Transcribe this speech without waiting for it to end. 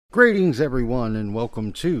Greetings, everyone, and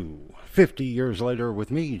welcome to 50 Years Later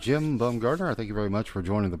with me, Jim Bumgardner. Thank you very much for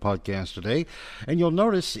joining the podcast today. And you'll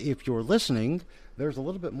notice if you're listening, there's a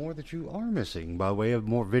little bit more that you are missing by way of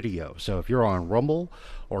more video. So if you're on Rumble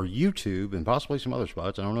or YouTube and possibly some other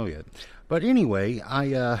spots, I don't know yet. But anyway,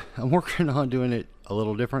 I'm working on doing it a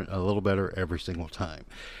little different, a little better every single time.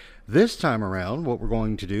 This time around, what we're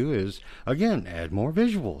going to do is, again, add more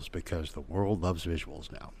visuals because the world loves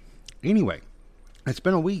visuals now. Anyway, it's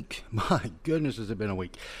been a week. My goodness, has it been a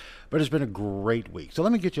week. But it's been a great week. So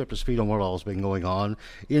let me get you up to speed on what all has been going on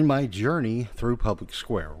in my journey through Public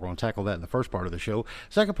Square. We're going to tackle that in the first part of the show.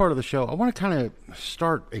 Second part of the show, I want to kind of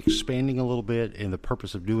start expanding a little bit in the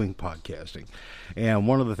purpose of doing podcasting. And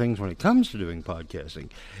one of the things when it comes to doing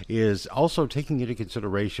podcasting is also taking into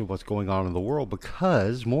consideration what's going on in the world,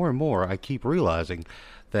 because more and more I keep realizing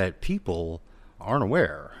that people aren't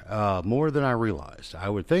aware more than I realized. I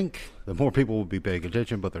would think the more people would be paying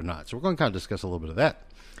attention, but they're not. So we're going to kind of discuss a little bit of that,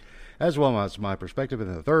 as well as my perspective.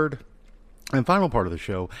 In the third and final part of the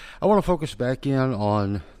show, I want to focus back in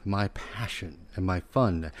on my passion and my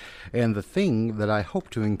fun and the thing that I hope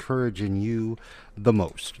to encourage in you the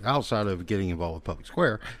most, outside of getting involved with Public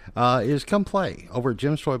Square, is come play over at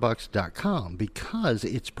jimstoybox.com, because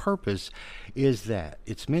its purpose is that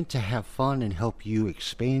it's meant to have fun and help you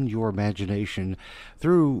expand your imagination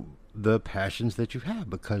through the passions that you have,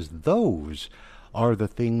 because those are the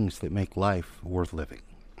things that make life worth living.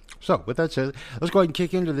 So, with that said, let's go ahead and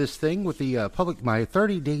kick into this thing with the my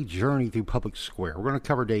 30-day journey through Public Square. We're going to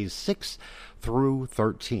cover days 6 through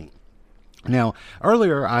 13. Now,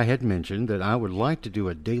 earlier I had mentioned that I would like to do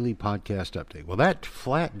a daily podcast update. Well, that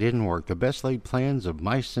flat didn't work. The best laid plans of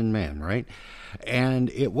mice and men, right?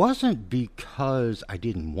 And it wasn't because I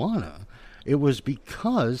didn't wanna. It was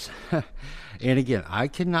because, and again, I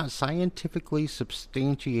cannot scientifically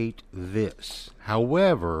substantiate this.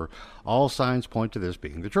 However, all signs point to this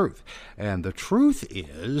being the truth. And the truth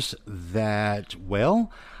is that,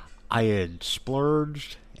 well, I had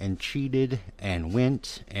splurged and cheated and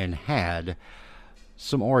went and had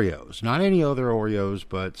some Oreos. Not any other Oreos,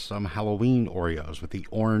 but some Halloween Oreos with the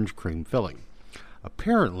orange cream filling.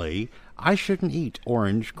 Apparently, I shouldn't eat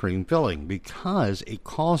orange cream filling because it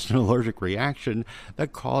caused an allergic reaction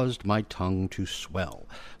that caused my tongue to swell.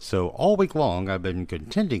 So all week long, I've been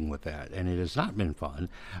contending with that, and it has not been fun.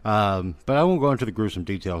 But I won't go into the gruesome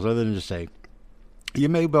details other than to say, you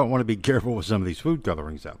may want to be careful with some of these food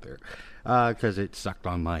colorings out there, because it sucked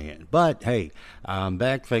on my end. But hey, I'm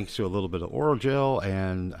back thanks to a little bit of oral gel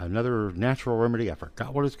and another natural remedy. I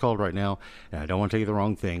forgot what it's called right now, and I don't want to tell you the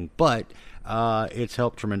wrong thing, but it's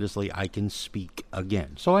helped tremendously. I can speak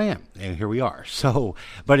again. So I am, and here we are. So,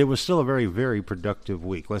 but it was still a very, very productive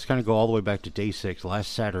week. Let's kind of go all the way back to day 6,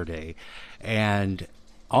 last Saturday, and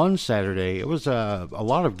on Saturday, it was a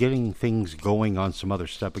lot of getting things going on some other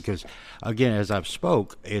stuff, because, again, as I've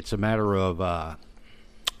spoke, it's a matter of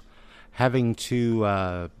having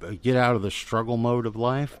to get out of the struggle mode of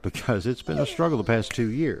life, because it's been a struggle the past 2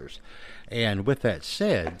 years. And with that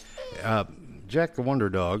said, Jack the Wonder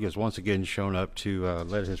Dog has once again shown up to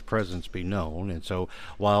let his presence be known. And so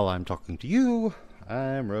while I'm talking to you,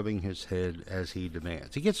 I'm rubbing his head as he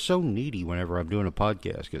demands. He gets so needy whenever I'm doing a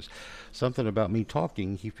podcast, because something about me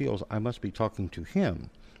talking, he feels I must be talking to him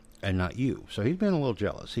and not you. So he's been a little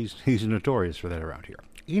jealous. He's notorious for that around here.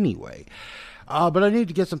 Anyway, but I need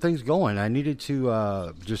to get some things going. I needed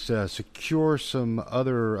to just secure some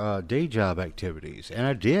other day job activities, and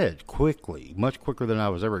I did quickly, much quicker than I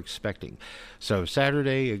was ever expecting. So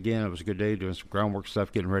Saturday, again, it was a good day, doing some groundwork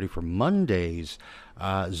stuff, getting ready for Monday's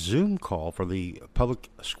Zoom call for the Public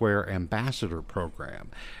Square Ambassador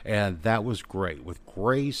Program, and that was great with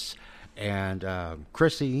Grace and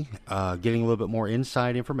Chrissy getting a little bit more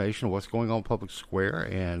inside information of what's going on in Public Square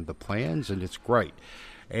and the plans, and it's great.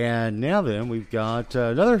 And now then, we've got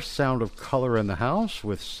another sound of color in the house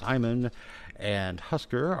with Simon and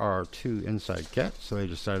Husker, our 2 inside cats. So they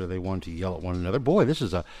decided they wanted to yell at one another. Boy, this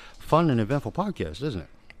is a fun and eventful podcast, isn't it?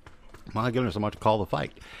 My goodness, I'm about to call the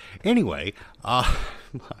fight. Anyway,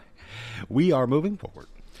 we are moving forward.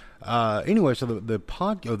 Anyway, so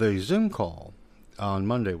the Zoom call on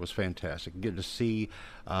Monday was fantastic. Getting to see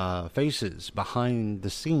faces behind the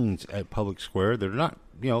scenes at Public Square that are not,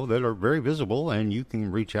 that are very visible, and you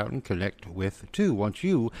can reach out and connect with too once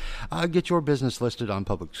you get your business listed on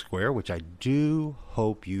Public Square, which I do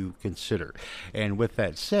hope you consider. And with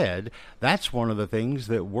that said, that's one of the things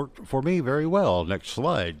that worked for me very well. Next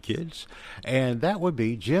slide, kids. And that would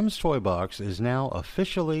be Jim's Toy Box is now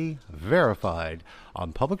officially verified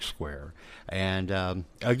on Public Square. And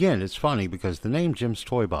again, it's funny because the name Jim's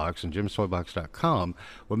Toy Box and jimstoybox.com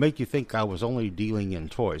would make you think I was only dealing in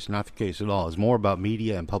toys. Not the case at all. It's more about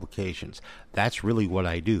media and publications. That's really what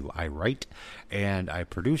I do. I write and I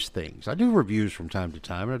produce things. I do reviews from time to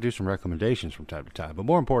time, and I do some recommendations from time to time. But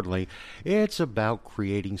more importantly, it's about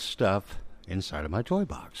creating stuff inside of my toy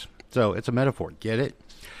box. So it's a metaphor. Get it?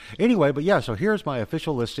 Anyway, but yeah, so here's my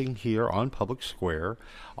official listing here on Public Square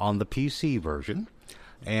on the PC version.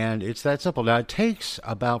 And it's that simple. Now, it takes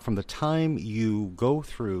about from the time you go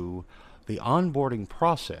through the onboarding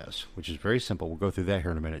process, which is very simple. We'll go through that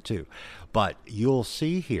here in a minute, too. But you'll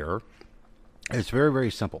see here, it's very,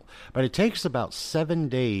 very simple. But it takes about 7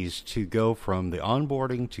 days to go from the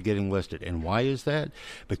onboarding to getting listed. And why is that?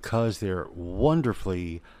 Because they're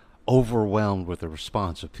wonderfully overwhelmed with the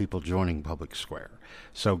response of people joining Public Square.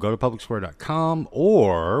 So go to publicsquare.com,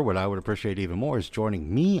 or what I would appreciate even more is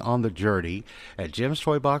joining me on the journey at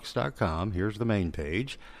jimstoybox.com. Here's the main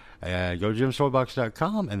page. Go to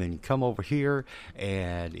jimstoybox.com, and then you come over here,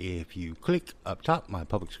 and if you click up top, my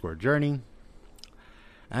Public Square journey,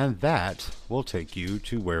 and that will take you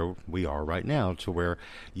to where we are right now, to where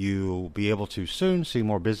you'll be able to soon see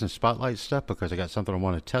more business spotlight stuff, because I got something I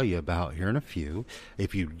want to tell you about here in a few.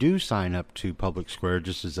 If you do sign up to Public Square,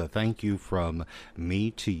 just as a thank you from me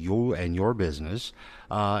to you and your business,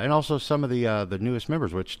 and also some of the newest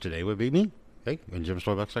members, which today would be me. Okay, in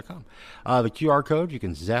jimstoybox.com. The QR code you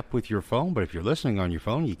can zap with your phone, but if you're listening on your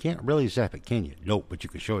phone, you can't really zap it, can you? Nope, but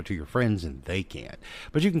you can show it to your friends and they can't.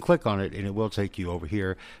 But you can click on it and it will take you over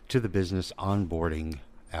here to the business onboarding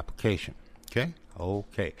application. Okay?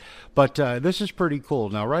 Okay. But this is pretty cool.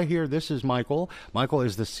 Now, right here, this is Michael. Michael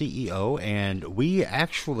is the CEO, and we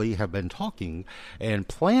actually have been talking and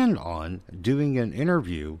planned on doing an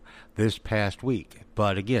interview this past week.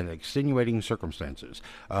 But again, extenuating circumstances.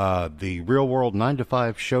 The real world 9 to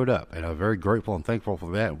 5 showed up, and I'm very grateful and thankful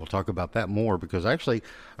for that. We'll talk about that more, because actually,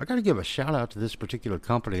 I got to give a shout out to this particular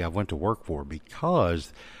company I went to work for,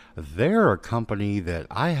 because they're a company that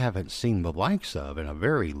I haven't seen the likes of in a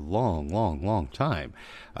very long time.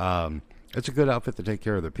 It's a good outfit to take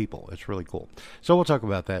care of their people. It's really cool. So we'll talk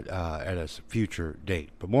about that at a future date.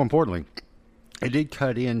 But more importantly, I did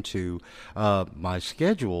cut into my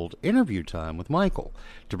scheduled interview time with Michael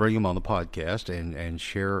to bring him on the podcast and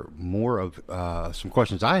share more of some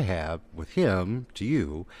questions I have with him to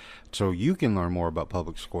you, so you can learn more about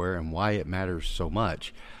Public Square and why it matters so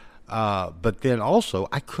much. But then also,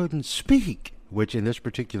 I couldn't speak, which in this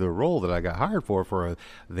particular role that I got hired for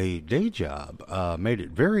the day job, made it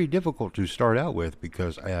very difficult to start out with,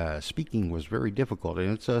 because speaking was very difficult,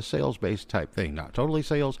 and it's a sales-based type thing. Not totally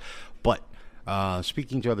sales, but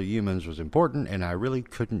speaking to other humans was important, and I really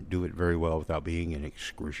couldn't do it very well without being in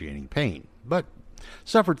excruciating pain. But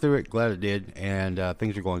suffered through it, glad it did, and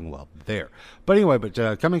things are going well there. But anyway,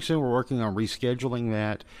 coming soon, we're working on rescheduling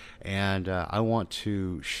that, and I want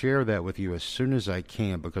to share that with you as soon as I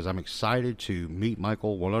can, because I'm excited to meet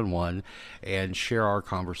Michael one-on-one and share our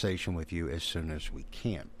conversation with you as soon as we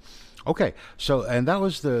can. Okay, so, and that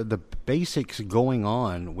was the basics going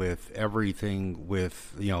on with everything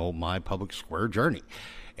with, my Public Square journey.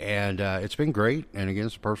 And it's been great, and again,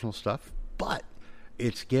 it's personal stuff, but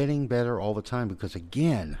it's getting better all the time, because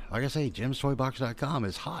again, like I say, jimstoybox.com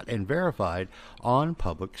is hot and verified on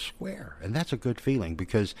Public Square. And that's a good feeling,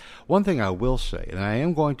 because one thing I will say, and I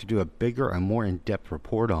am going to do a bigger and more in-depth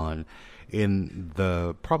report on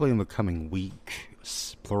probably in the coming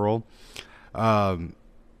weeks, plural,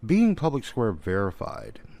 being Public Square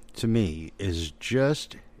verified, to me, is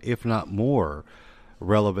just, if not more,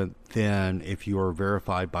 relevant than if you are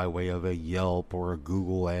verified by way of a Yelp or a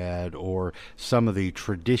Google ad or some of the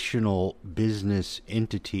traditional business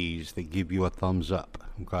entities that give you a thumbs up.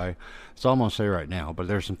 Okay, that's all I'm going to say right now. But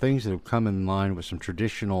there's some things that have come in line with some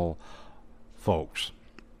traditional folks.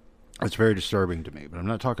 It's very disturbing to me, but I'm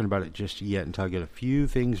not talking about it just yet until I get a few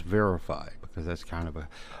things verified, because that's kind of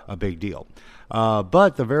a big deal.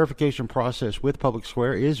 But the verification process with Public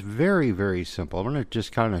Square is very, very simple. I'm going to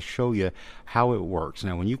just kind of show you how it works.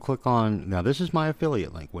 Now, when you click on, now this is my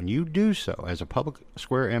affiliate link. When you do so as a Public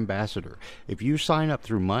Square ambassador, if you sign up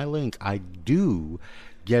through my link, I do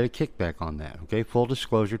get a kickback on that. Okay, full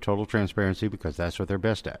disclosure, total transparency, because that's what they're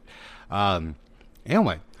best at.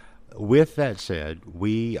 Anyway, with that said,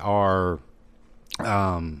 we are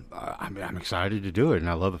I'm excited to do it, and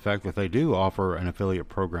I love the fact that they do offer an affiliate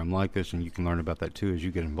program like this, and you can learn about that too as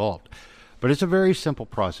you get involved. But it's a very simple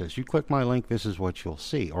process. You click my link, this is what you'll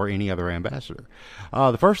see, or any other ambassador.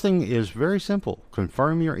 The first thing is very simple.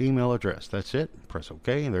 Confirm your email address. That's it. Press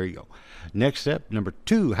OK, and there you go. Next step, number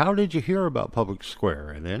 2, how did you hear about Public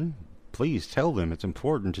Square? And then please tell them it's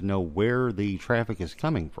important to know where the traffic is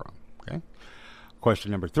coming from. Okay.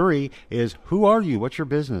 Question number 3 is, who are you? What's your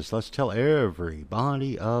business? Let's tell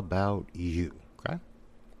everybody about you. Okay?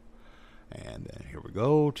 And then here we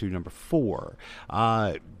go to number 4.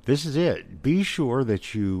 This is it. Be sure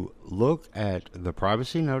that you look at the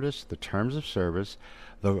privacy notice, the terms of service,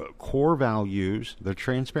 the core values, the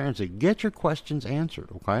transparency. Get your questions answered,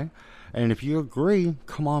 okay? And if you agree,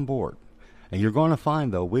 come on board. And you're going to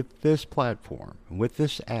find, though, with this platform, with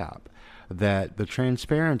this app, that the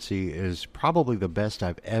transparency is probably the best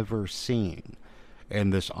I've ever seen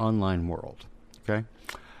in this online world, okay?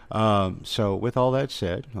 So with all that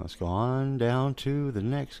said, let's go on down to the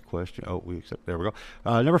next question. There we go.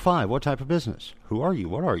 Number 5, what type of business? Who are you?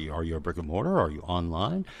 What are you? Are you a brick and mortar? Are you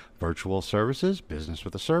online? Virtual services? Business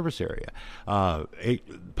with a service area?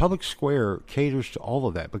 Public Square caters to all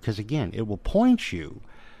of that because, again, it will point you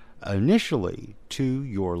initially to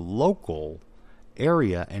your local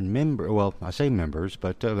area and I say members,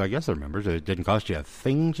 but I guess they're members. It didn't cost you a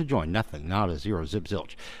thing to join. Nothing. Not a zero, zip,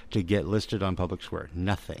 zilch to get listed on Public Square.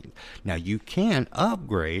 Nothing. Now, you can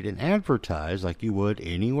upgrade and advertise like you would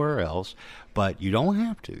anywhere else, but you don't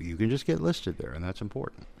have to. You can just get listed there, and that's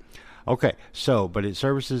important. Okay, but it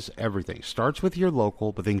services everything. Starts with your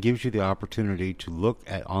local, but then gives you the opportunity to look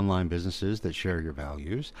at online businesses that share your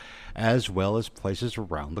values, as well as places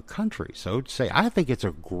around the country. So I think it's a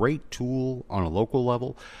great tool on a local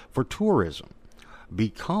level for tourism,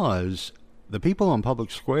 because the people on Public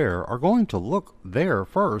Square are going to look there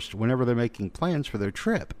first whenever they're making plans for their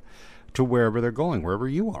trip to wherever they're going, wherever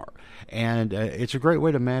you are. And it's a great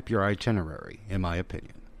way to map your itinerary, in my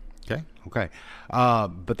opinion. Okay.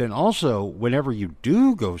 But then also, whenever you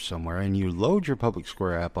do go somewhere and you load your Public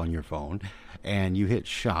Square app on your phone and you hit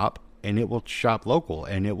shop, and it will shop local,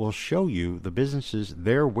 and it will show you the businesses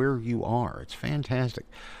there where you are. It's fantastic.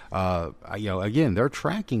 Again, their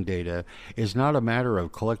tracking data is not a matter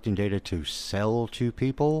of collecting data to sell to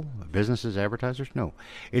people, businesses, advertisers. No,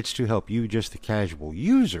 it's to help you, just the casual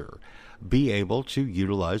user, be able to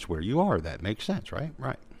utilize where you are. That makes sense, right?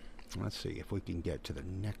 Right. Let's see if we can get to the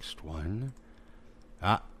next one.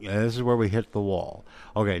 This is where we hit the wall.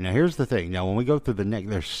 Okay, now here's the thing. Now, when we go through the next,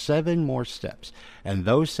 there's 7 more steps. And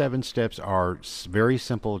those 7 steps are very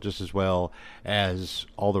simple, just as well as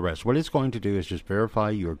all the rest. What it's going to do is just verify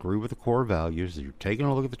you agree with the core values, that you're taking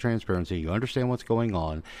a look at the transparency, you understand what's going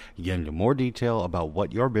on, you get into more detail about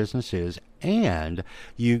what your business is, and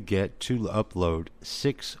you get to upload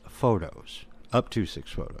 6 photos, up to 6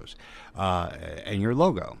 photos, and your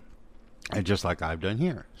logo. And just like I've done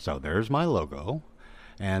here. So there's my logo.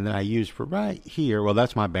 And then I use for right here, well,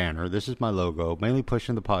 that's my banner. This is my logo, mainly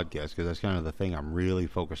pushing the podcast because that's kind of the thing I'm really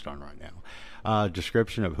focused on right now.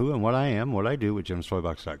 Description of who and what I am, what I do with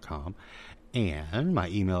Jim'sToyBox.com. And my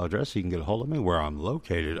email address so you can get a hold of me, where I'm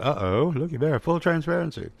located. Looky there, full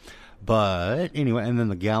transparency. But anyway, and then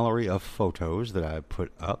the gallery of photos that I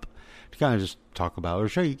put up to kind of just talk about or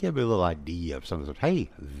show you, give me a little idea of something. Hey,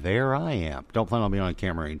 there I am. Don't plan on being on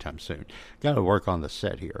camera anytime soon. Got to work on the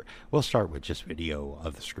set here. We'll start with just video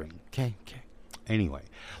of the screen. Okay. Anyway,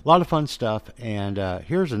 a lot of fun stuff. And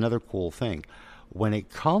here's another cool thing. When it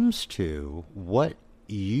comes to what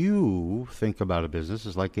you think about a business,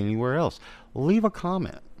 is like anywhere else, leave a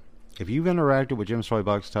comment. If you've interacted with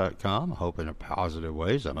Jim'sToyBox.com, I hope in a positive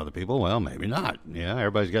way. Some other people, well, maybe not. Yeah,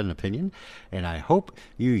 everybody's got an opinion, and I hope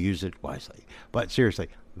you use it wisely. But seriously,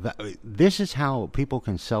 this is how people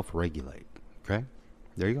can self-regulate. Okay?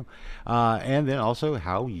 There you go. And then also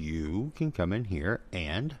how you can come in here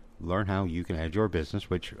and learn how you can add your business,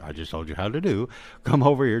 which I just told you how to do. Come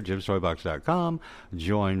over here, Jim'sToyBox.com,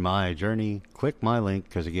 join my journey, click my link,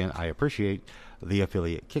 because, again, I appreciate the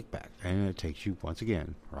affiliate kickback. And it takes you, once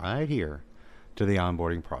again, right here to the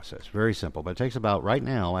onboarding process. Very simple, but it takes about, right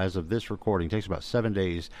now, as of this recording, it takes about 7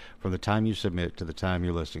 days from the time you submit to the time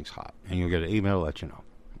your listing's hot. And you'll get an email to let you know.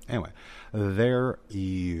 Anyway, there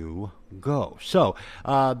you go. So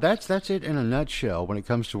that's it in a nutshell when it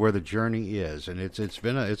comes to where the journey is, and it's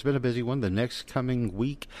been a busy one. The next coming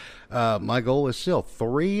week, my goal is still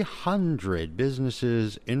 300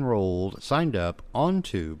 businesses enrolled, signed up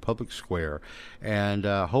onto Public Square, and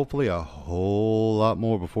hopefully a whole lot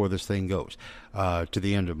more before this thing goes to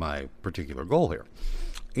the end of my particular goal here.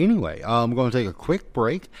 Anyway, I'm going to take a quick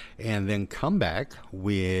break and then come back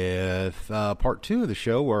with part 2 of the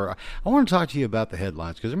show, where I want to talk to you about the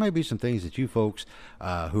headlines, because there may be some things that you folks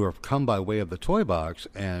who have come by way of the Toy Box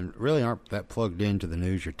and really aren't that plugged into the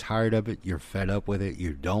news. You're tired of it. You're fed up with it.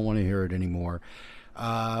 You don't want to hear it anymore.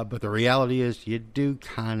 But the reality is you do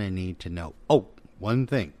kind of need to know. Oh, one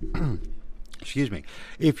thing. Excuse me.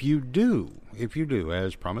 If you do,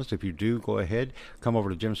 as promised, if you do, go ahead, come over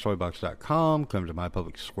to jimstoybox.com, come to My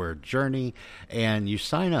Public Square Journey, and you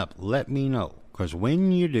sign up. Let me know. Because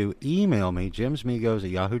when you do, email me,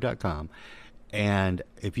 jimsmigos@yahoo.com, and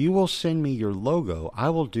if you will send me your logo, I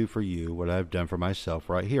will do for you what I've done for myself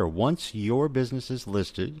right here. Once your business is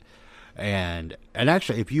listed, and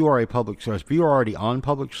actually, if you are if you are already on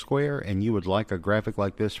Public Square and you would like a graphic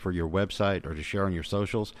like this for your website or to share on your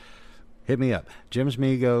socials, hit me up,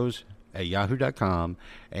 jimsmigos@yahoo.com,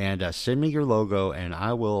 and send me your logo, and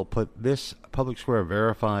I will put this Public Square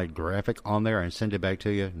verified graphic on there and send it back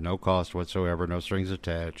to you. No cost whatsoever, no strings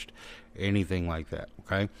attached, anything like that,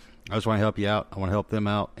 okay? I just want to help you out. I want to help them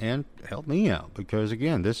out and help me out because,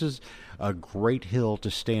 again, this is a great hill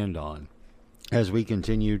to stand on as we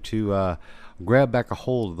continue to grab back a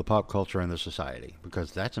hold of the pop culture and the society,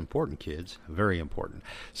 because that's important, kids. Very important.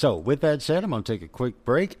 So with that said, I'm going to take a quick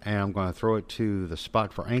break, and I'm going to throw it to the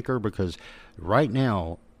spot for Anchor, because right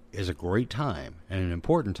now is a great time and an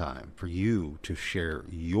important time for you to share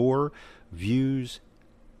your views,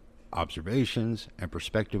 observations, and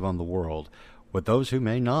perspective on the world with those who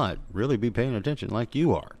may not really be paying attention like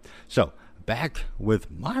you are. So back with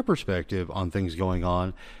my perspective on things going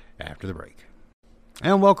on after the break.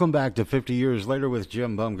 And welcome back to 50 Years Later with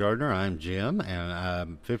Jim Bumgardner. I'm Jim,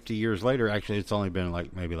 and 50 years later, actually, it's only been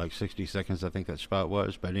maybe 60 seconds, I think that spot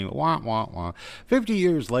was. But anyway, 50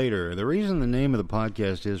 years later, the reason the name of the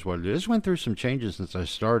podcast is what it is, went through some changes since I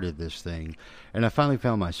started this thing, and I finally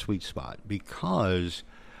found my sweet spot, because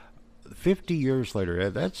 50 years later,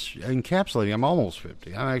 that's encapsulating, I'm almost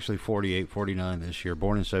 50. I'm actually 48, 49 this year,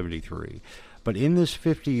 born in 73. But in this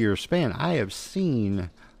 50-year span, I have seen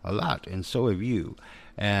a lot, and so have you.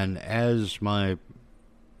 And as my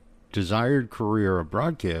desired career of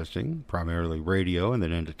broadcasting, primarily radio and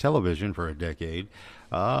then into television for a decade,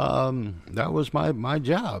 that was my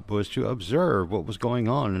job, was to observe what was going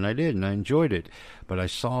on, and I did, and I enjoyed it. But I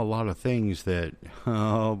saw a lot of things that,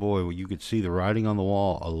 oh boy, you could see the writing on the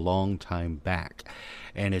wall a long time back.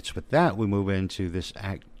 And it's with that we move into this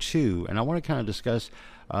Act 2, and I want to kind of discuss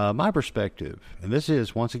my perspective. And this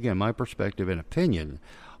is, once again, my perspective and opinion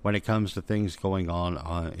when it comes to things going on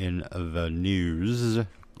in the news.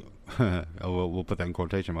 We'll put that in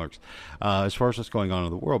quotation marks, as far as what's going on in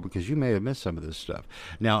the world, because you may have missed some of this stuff.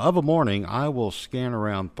 Now, of a morning, I will scan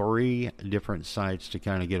around 3 different sites to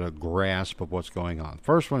kind of get a grasp of what's going on.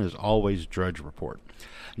 First one is always Drudge Report.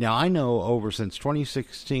 Now, I know since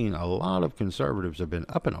 2016, a lot of conservatives have been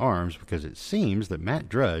up in arms because it seems that Matt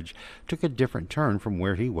Drudge took a different turn from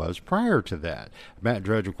where he was prior to that. Matt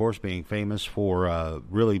Drudge, of course, being famous for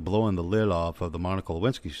really blowing the lid off of the Monica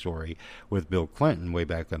Lewinsky story with Bill Clinton way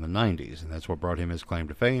back in the 90s, and that's what brought him his claim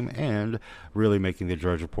to fame and really making the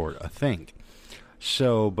Drudge Report a thing.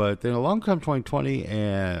 So, but then along come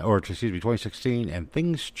 2016, and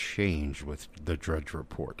things changed with the Drudge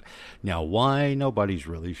Report. Now, why? Nobody's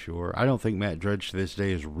really sure. I don't think Matt Drudge to this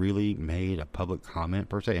day has really made a public comment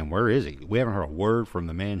per se. And where is he? We haven't heard a word from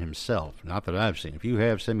the man himself. Not that I've seen. If you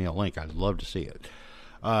have, send me a link. I'd love to see it.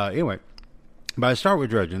 Anyway. But I start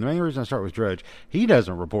with Drudge, and the main reason I start with Drudge, he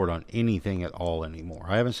doesn't report on anything at all anymore.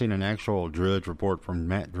 I haven't seen an actual Drudge report from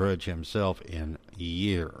Matt Drudge himself in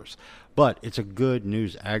years. But it's a good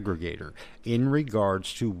news aggregator in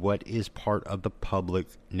regards to what is part of the public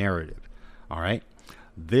narrative. All right?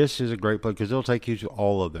 This is a great place because it'll take you to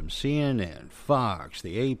all of them. CNN, Fox,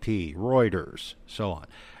 the AP, Reuters, so on.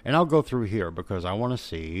 And I'll go through here because I want to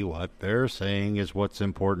see what they're saying is what's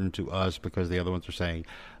important to us, because the other ones are saying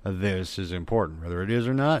this is important. Whether it is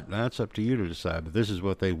or not, that's up to you to decide. But this is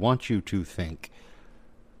what they want you to think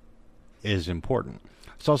is important.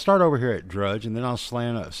 So I'll start over here at Drudge, and then I'll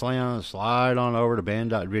slide on over to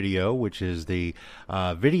Band.video, which is the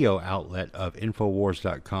video outlet of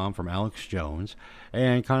Infowars.com from Alex Jones,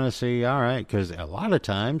 and kind of see, all right, because a lot of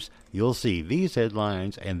times you'll see these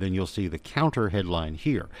headlines, and then you'll see the counter headline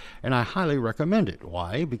here. And I highly recommend it.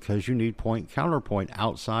 Why? Because you need point counterpoint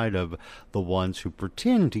outside of the ones who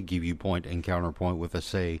pretend to give you point and counterpoint with,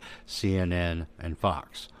 say, CNN and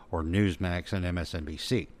Fox, or Newsmax and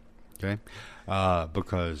MSNBC. Okay?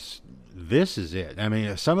 Because this is it. I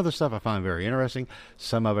mean, some of the stuff I find very interesting.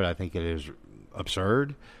 Some of it I think it is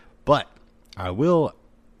absurd. But I will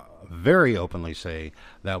very openly say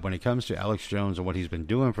that when it comes to Alex Jones and what he's been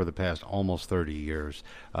doing for the past almost 30 years,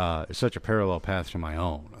 it's such a parallel path to my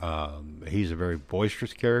own. He's a very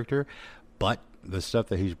boisterous character, but the stuff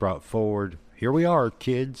that he's brought forward, here we are,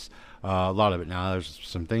 kids. A lot of it. Now, there's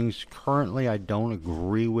some things currently I don't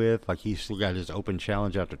agree with, like he's still got his open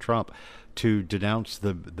challenge out to Trump to denounce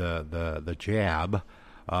the jab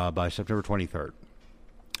by September 23rd.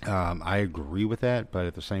 I agree with that, but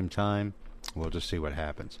at the same time, we'll just see what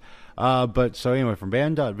happens. But so anyway, from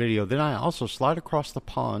Band.video, then I also slide across the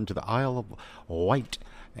pond to the Isle of Wight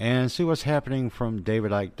and see what's happening from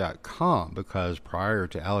DavidIke.com, because prior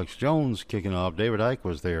to Alex Jones kicking off, David Icke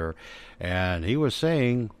was there, and he was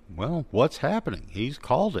saying, well, what's happening? He's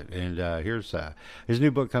called it, and here's his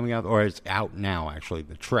new book coming out, or it's out now, actually,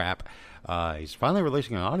 The Trap. He's finally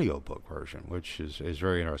releasing an audiobook version, which is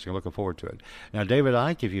very interesting. I'm looking forward to it. Now, David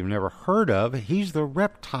Icke, if you've never heard of, he's the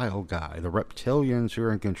reptile guy, the reptilians who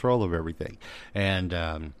are in control of everything. And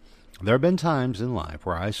there have been times in life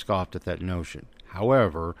where I scoffed at that notion.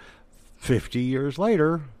 However, 50 years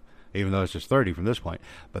later, even though it's just 30 from this point,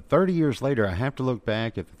 but 30 years later, I have to look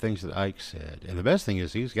back at the things that Icke said. And the best thing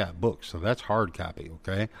is he's got books, so that's hard copy,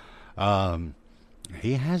 okay?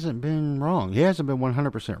 He hasn't been wrong. He hasn't been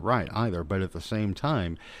 100% right either, but at the same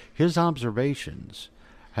time, his observations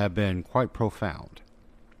have been quite profound.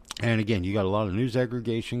 And again, you got a lot of news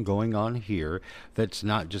aggregation going on here that's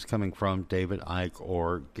not just coming from David Icke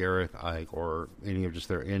or Gareth Icke or any of just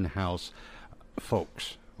their in-house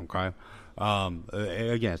folks, okay?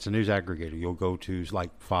 Again, it's a news aggregator. You'll go to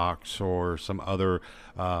like Fox or some other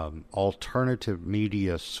alternative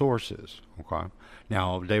media sources, okay?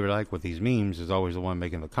 Now, David Icke with these memes is always the one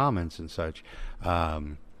making the comments and such,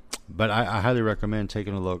 but I highly recommend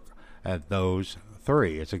taking a look at those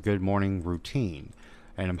three. It's a good morning routine.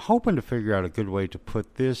 And I'm hoping to figure out a good way to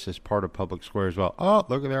put this as part of Public Square as well. Oh,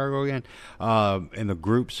 look, there I go again. In the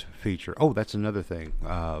groups feature. Oh, that's another thing.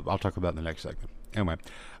 I'll talk about in the next segment. Anyway,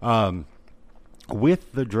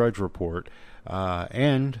 with the Drudge Report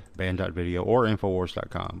and Band.video or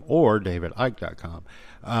Infowars.com or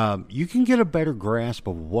DavidIke.com, you can get a better grasp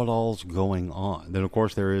of what all's going on. Then, of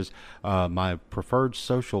course, there is my preferred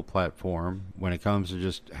social platform when it comes to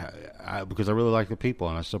just because I really like the people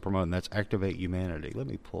and I still promote, and that's Activate Humanity. Let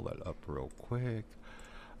me pull that up real quick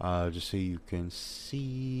just so you can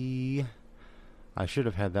see. I should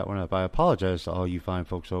have had that one up. I apologize to all you fine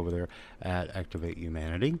folks over there at Activate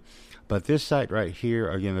Humanity. But this site right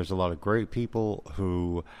here, again, there's a lot of great people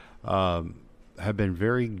who have been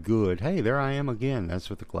very good. Hey, there I am again. That's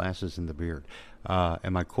with the glasses and the beard.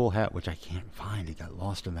 And my cool hat, which I can't find. It got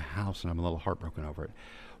lost in the house, and I'm a little heartbroken over it.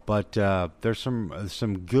 But there's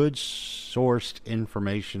some good sourced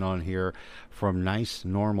information on here from nice,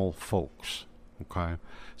 normal folks. Okay?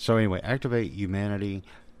 So anyway,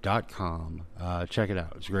 ActivateHumanity.com. Check it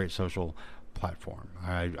out. It's a great social platform.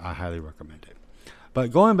 I highly recommend it.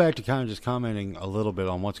 But going back to kind of just commenting a little bit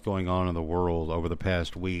on what's going on in the world over the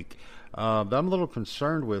past week, that I'm a little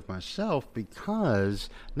concerned with myself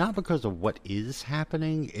not because of what is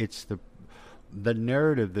happening, it's the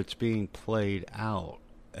narrative that's being played out.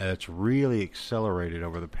 It's really accelerated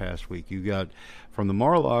over the past week. You got from the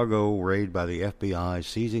Mar-a-Lago raid by the FBI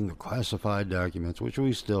seizing the classified documents, which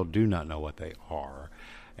we still do not know what they are,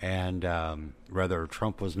 and whether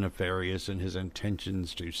Trump was nefarious in his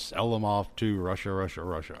intentions to sell them off to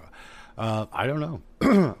Russia. I don't know.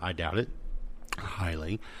 I doubt it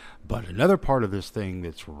highly. But another part of this thing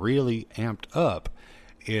that's really amped up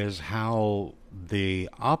is how the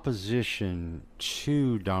opposition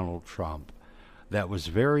to Donald Trump that was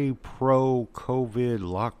very pro-COVID,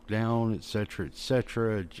 lockdown,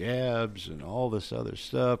 etc., jabs and all this other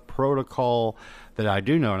stuff, protocol that I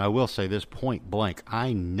do know, and I will say this point blank,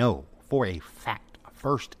 I know for a fact,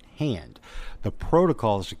 firsthand, the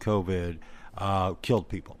protocols to COVID killed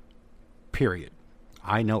people, period.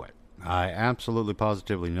 I know it. I absolutely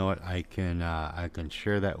positively know it. I can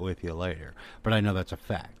share that with you later, but I know that's a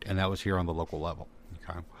fact, and that was here on the local level.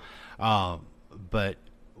 Okay, but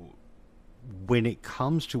when it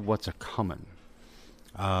comes to what's a coming,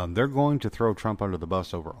 they're going to throw Trump under the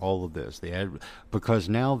bus over all of this. Because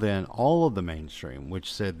now then all of the mainstream,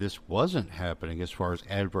 which said this wasn't happening as far as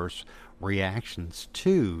adverse reactions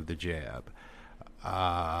to the jab,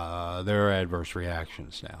 there are adverse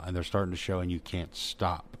reactions now, and they're starting to show, and you can't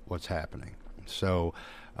stop what's happening. So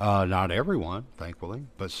not everyone, thankfully,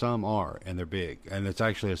 but some are, and they're big. And it's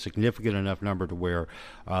actually a significant enough number to where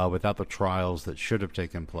without the trials that should have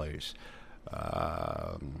taken place,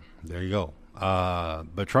 there you go.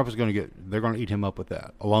 But Trump is going to they're going to eat him up with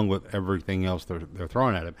that, along with everything else they're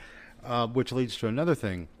throwing at him, which leads to another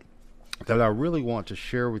thing that I really want to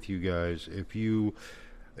share with you guys. If you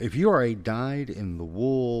are a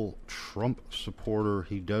dyed-in-the-wool Trump supporter,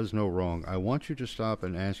 he does no wrong, I want you to stop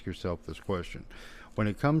and ask yourself this question. When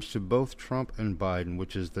it comes to both Trump and Biden,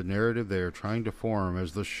 which is the narrative they are trying to form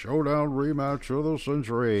as the showdown rematch of the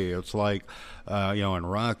century, it's like, in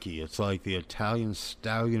Rocky, it's like the Italian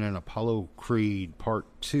Stallion and Apollo Creed Part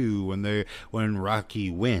 2 when Rocky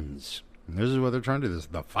wins. This is what they're trying to do. This is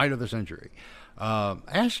the fight of the century.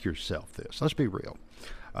 Ask yourself this. Let's be real.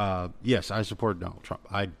 Yes, I support Donald Trump.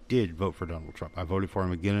 I did vote for Donald Trump. I voted for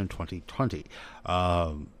him again in 2020.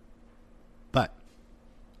 But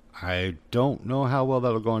I don't know how well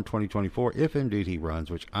that'll go in 2024, if indeed he runs,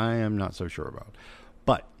 which I am not so sure about.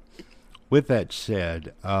 But with that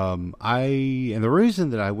said, and the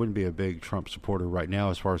reason that I wouldn't be a big Trump supporter right now,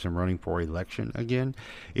 as far as him running for election again,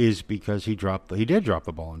 is because he did drop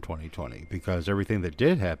the ball in 2020. Because everything that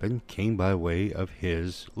did happen came by way of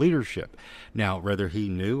his leadership. Now, whether he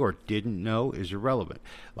knew or didn't know is irrelevant.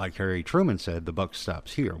 Like Harry Truman said, the buck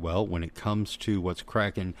stops here. Well, when it comes to what's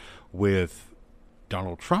cracking with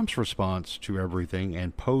Donald Trump's response to everything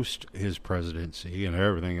and post his presidency and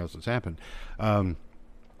everything else that's happened,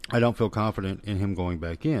 I don't feel confident in him going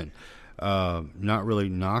back in. Not really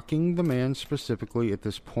knocking the man specifically at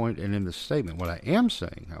this point and in the statement. What I am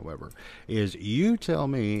saying, however, is you tell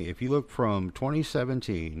me, if you look from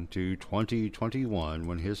 2017 to 2021,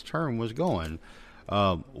 when his term was going,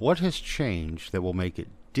 what has changed that will make it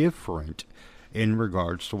different in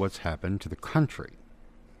regards to what's happened to the country?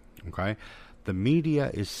 Okay? The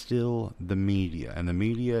media is still the media, and the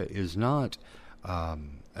media is not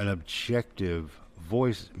an objective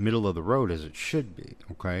voice, middle of the road, as it should be.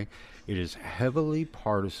 Okay, it is heavily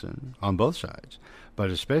partisan on both sides,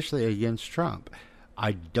 but especially against Trump.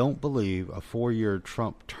 I don't believe a 4-year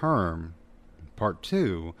Trump term, part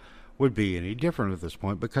 2, would be any different at this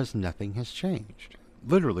point, because nothing has changed.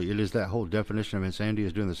 Literally, it is that whole definition of insanity,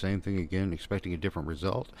 is doing the same thing again, expecting a different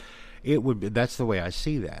result. It would be, that's the way I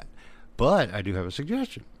see that. But I do have a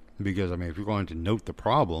suggestion. Because, I mean, if you're going to note the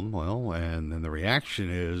problem, well, and then the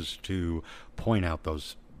reaction is to point out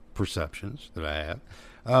those perceptions that I have,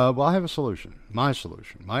 well, I have a solution. My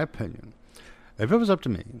solution, my opinion. If it was up to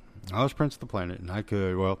me, I was Prince of the Planet, and I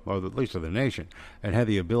could, well, or at least of the nation, and had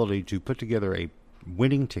the ability to put together a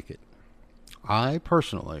winning ticket, I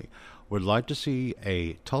personally would like to see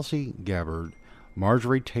a Tulsi Gabbard,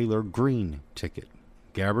 Marjorie Taylor Greene ticket.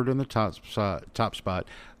 Gabbard in the top spot,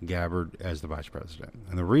 Gabbard as the vice president.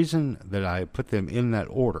 And the reason that I put them in that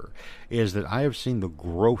order is that I have seen the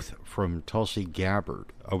growth from Tulsi Gabbard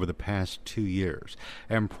over the past 2 years.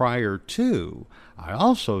 And prior to, I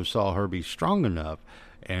also saw her be strong enough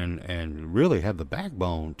and really have the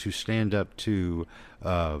backbone to stand up to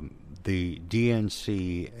the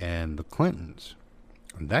DNC and the Clintons.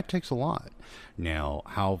 And that takes a lot. Now,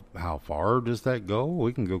 how far does that go?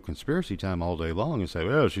 We can go conspiracy time all day long and say,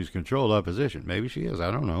 well, she's controlled opposition. Maybe she is.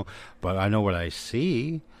 I don't know. But I know what I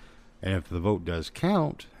see. And if the vote does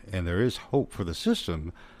count and there is hope for the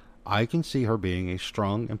system, I can see her being a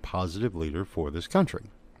strong and positive leader for this country.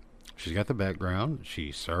 She's got the background.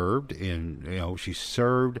 She served in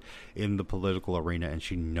the political arena, and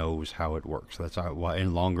she knows how it works. That's why,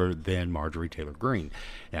 and longer than Marjorie Taylor Greene.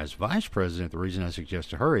 As vice president, the reason I suggest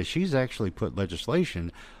to her is she's actually put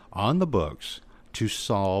legislation on the books to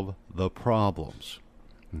solve the problems.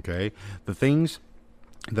 Okay, the things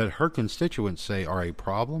that her constituents say are a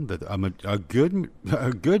problem that a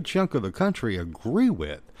good chunk of the country agree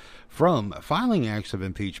with, from filing acts of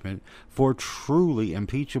impeachment for truly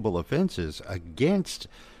impeachable offenses against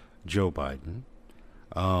Joe Biden.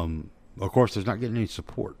 Of course, there's not getting any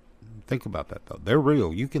support. Think about that, though. They're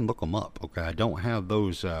real. You can look them up, okay? I don't have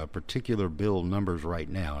those particular bill numbers right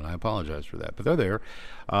now, and I apologize for that, but they're there.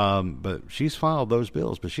 But she's filed those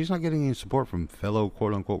bills, but she's not getting any support from fellow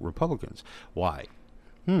quote-unquote Republicans. Why?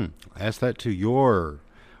 Ask that to your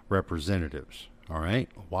representatives, all right?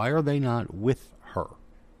 Why are they not with her?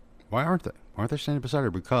 Why aren't they? Why aren't they standing beside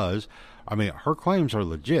her? Because, I mean, her claims are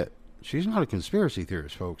legit. She's not a conspiracy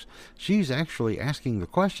theorist, folks. She's actually asking the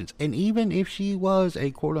questions. And even if she was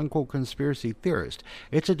a quote-unquote conspiracy theorist,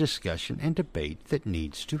 it's a discussion and debate that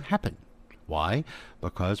needs to happen. Why?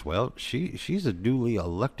 Because, well, she's a duly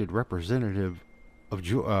elected representative of,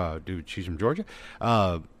 she's from Georgia.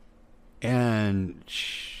 And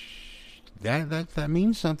that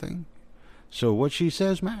means something. So what she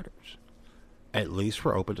says matters, at least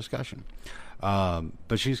for open discussion.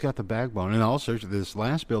 But she's got the backbone. And also this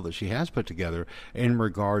last bill that she has put together in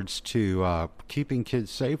regards to keeping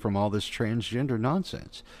kids safe from all this transgender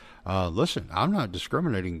nonsense. Listen, I'm not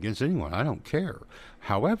discriminating against anyone. I don't care.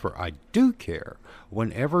 However, I do care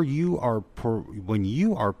whenever you are when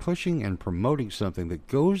you are pushing and promoting something that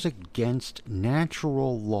goes against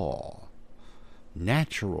natural law.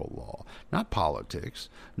 Natural law, not politics,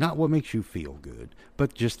 not what makes you feel good,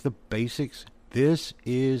 but just the basics. This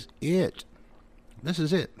is it. This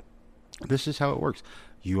is it. This is how it works.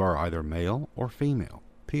 You are either male or female,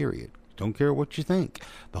 period. Don't care what you think.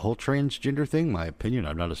 The whole transgender thing, my opinion,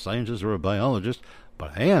 I'm not a scientist or a biologist,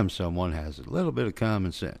 but I am someone who has a little bit of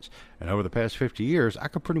common sense. And over the past 50 years, I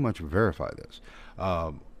could pretty much verify this.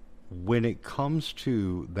 When it comes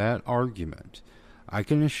to that argument, I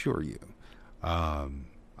can assure you,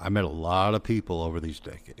 I met a lot of people over these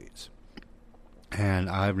decades. And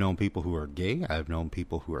I've known people who are gay. I've known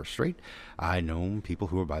people who are straight. I've known people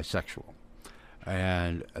who are bisexual.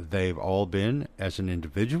 And they've all been, as an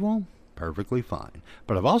individual, perfectly fine.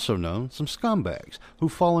 But I've also known some scumbags who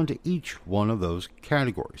fall into each one of those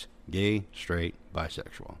categories. Gay, straight,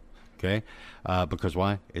 bisexual. Okay? Because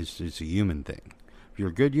why? It's a human thing. If you're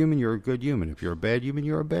a good human, you're a good human. If you're a bad human,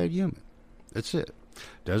 you're a bad human. That's it.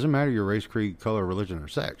 Doesn't matter your race, creed, color, religion, or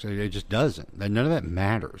sex. It just doesn't. None of that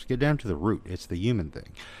matters. Get down to the root. It's the human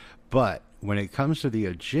thing. But when it comes to the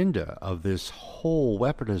agenda of this whole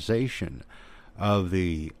weaponization of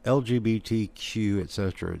the LGBTQ,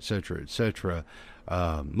 etc.,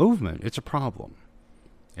 movement, it's a problem.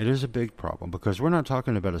 It is a big problem because we're not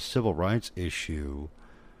talking about a civil rights issue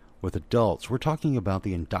with adults. We're talking about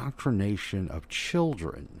the indoctrination of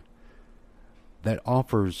children that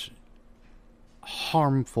offers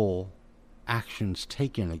harmful actions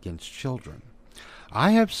taken against children.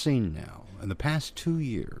 I have seen now, in the past 2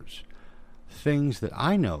 years, things that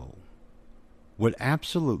I know would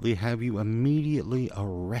absolutely have you immediately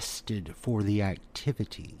arrested for the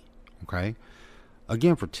activity. Okay?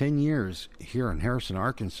 Again, for 10 years here in Harrison,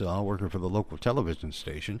 Arkansas, working for the local television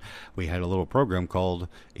station, we had a little program called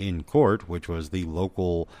In Court, which was the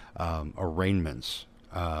local arraignments,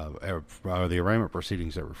 or the arraignment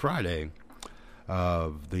proceedings every Friday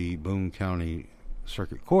of the Boone County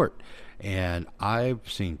Circuit Court. And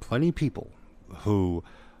I've seen plenty of people who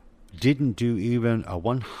didn't do even a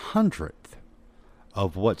 100th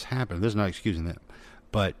of what's happened. This is not excusing them,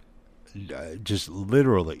 but just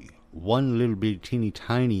literally one little bit teeny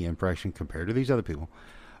tiny infraction compared to these other people.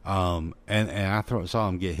 And I saw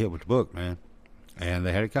them get hit with the book, man. And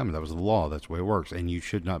they had it coming. That was the law. That's the way it works. And you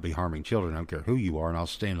should not be harming children. I don't care who you are. And I'll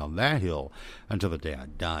stand on that hill until the day I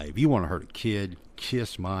die. If you want to hurt a kid,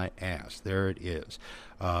 kiss my ass. There it is.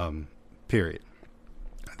 Period.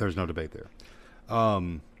 There's no debate there.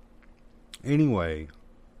 Anyway,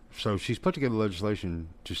 so she's put together legislation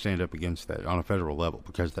to stand up against that on a federal level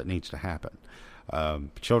because that needs to happen.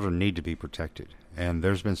 Children need to be protected. And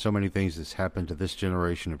there's been so many things that's happened to this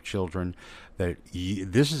generation of children that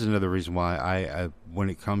this is another reason why I, when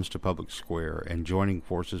it comes to public square and joining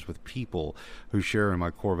forces with people who share in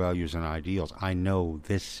my core values and ideals, I know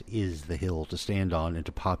this is the hill to stand on and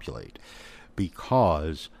to populate,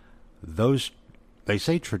 because those, they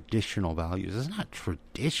say traditional values. It's not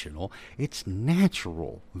traditional. It's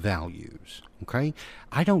natural values. Okay?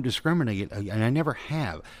 I don't discriminate, and I never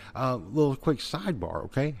have. Little quick sidebar,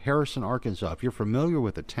 okay? Harrison, Arkansas. If you're familiar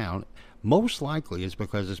with the town, most likely it's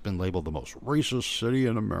because it's been labeled the most racist city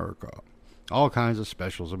in America. All kinds of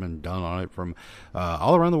specials have been done on it from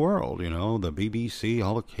all around the world, you know, the BBC,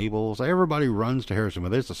 all the cables. Everybody runs to Harrison.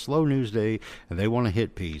 When it's a slow news day and they want a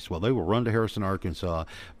hit piece, well, they will run to Harrison, Arkansas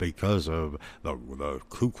because of the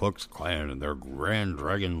Ku Klux Klan and their Grand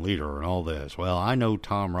Dragon leader and all this. Well, I know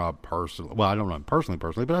Tom Robb personally. Well, I don't know him personally,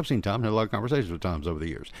 but I've seen Tom, had a lot of conversations with Tom over the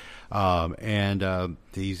years.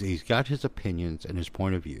 He's got his opinions and his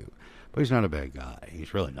point of view. But he's not a bad guy.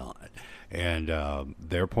 He's really not. And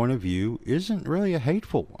their point of view isn't really a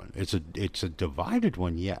hateful one. It's a divided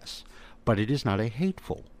one, yes, but it is not a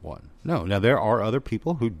hateful one. No. Now there are other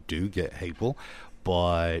people who do get hateful,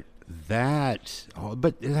 but that's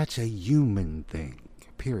a human thing.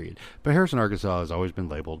 Period. But Harrison, Arkansas has always been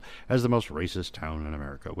labeled as the most racist town in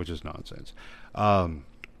America, which is nonsense. And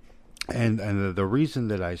the reason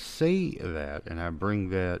that I say that, and I bring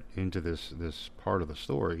that into this part of the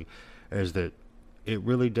story, is that it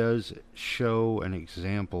really does show an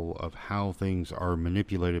example of how things are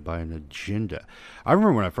manipulated by an agenda. I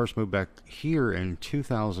remember when I first moved back here in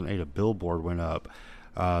 2008, a billboard went up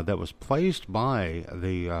that was placed by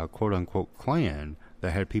the quote-unquote Klan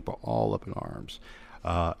that had people all up in arms.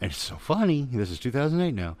 And it's so funny, this is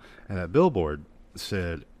 2008 now, and that billboard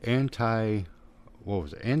said anti-racism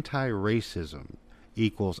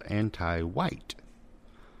equals anti-white.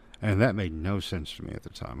 And that made no sense to me at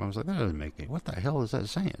the time. I was like, that doesn't make any, what the hell is that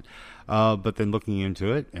saying? But then looking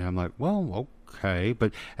into it, and I'm like, well, okay.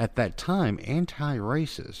 But at that time,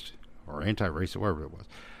 anti-racist, or anti-racist, whatever it was,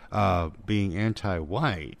 being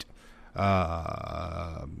anti-white,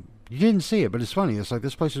 you didn't see it, but it's funny. It's like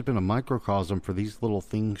this place has been a microcosm for these little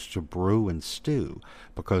things to brew and stew,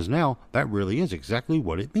 because now that really is exactly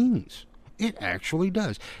what it means. It actually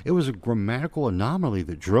does. It was a grammatical anomaly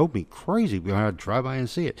that drove me crazy when I'd drive by and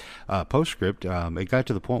see it. Postscript, it got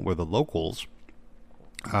to the point where the locals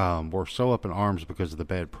were so up in arms because of the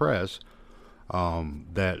bad press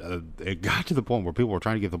that it got to the point where people were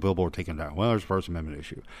trying to get the billboard taken down. Well, there's a First Amendment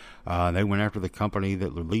issue. They went after the company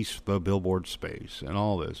that released the billboard space and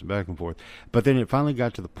all this, back and forth. But then it finally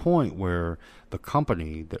got to the point where the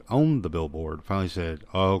company that owned the billboard finally said,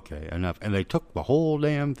 okay, enough. And they took the whole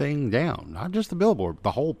damn thing down. Not just the billboard,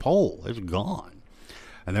 the whole pole is gone.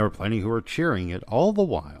 And there were plenty who were cheering it, all the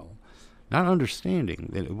while not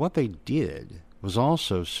understanding that what they did was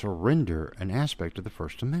also surrender an aspect of the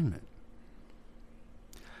First Amendment.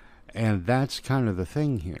 And that's kind of the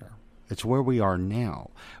thing here. It's where we are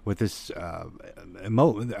now with this.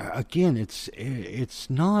 Again, it's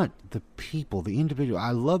not the people, the individual.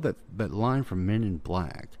 I love that line from Men in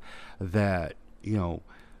Black that,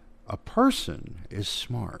 a person is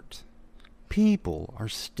smart. People are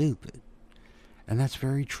stupid. And that's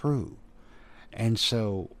very true. And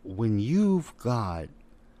so when you've got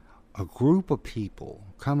a group of people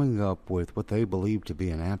coming up with what they believe to be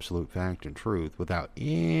an absolute fact and truth without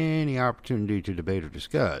any opportunity to debate or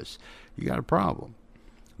discuss, you got a problem.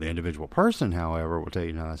 The individual person, however, will tell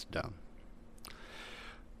you, no, that's dumb.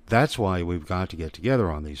 That's why we've got to get together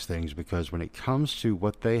on these things, because when it comes to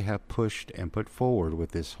what they have pushed and put forward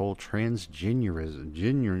with this whole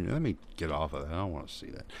transgenderism, let me get off of that. I don't want to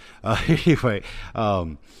see that. Anyway,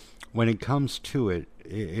 when it comes to it,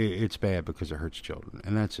 it's bad because it hurts children,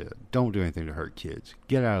 and that's it. Don't do anything to hurt kids.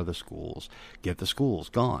 Get out of the schools. Get the schools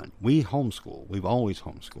gone. We homeschool. We've always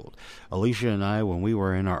homeschooled. Alicia and I, when we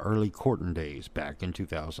were in our early courting days back in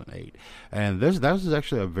 2008, and that was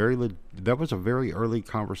actually a very early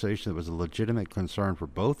conversation that was a legitimate concern for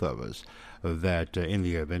both of us, that in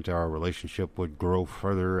the event our relationship would grow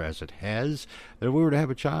further as it has, that if we were to have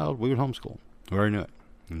a child, we would homeschool. We already knew it.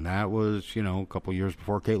 And that was, a couple years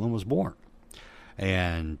before Caitlin was born.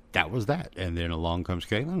 And that was that. And then along comes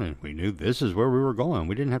Caitlin, and we knew this is where we were going.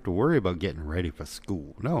 We didn't have to worry about getting ready for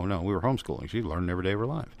school. No, we were homeschooling. She learned every day of her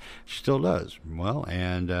life. She still does. Well,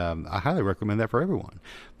 and I highly recommend that for everyone.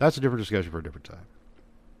 That's a different discussion for a different time.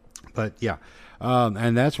 But yeah,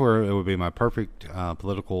 and that's where it would be my perfect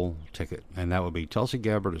political ticket. And that would be Tulsi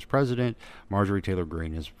Gabbard as president, Marjorie Taylor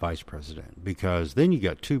Greene as vice president. Because then you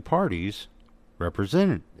got two parties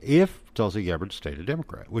represented if Tulsi Gabbard stayed a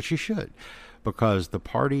Democrat, which she should, because the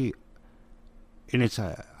party in its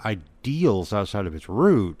ideals outside of its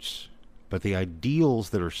roots, but the ideals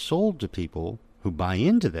that are sold to people who buy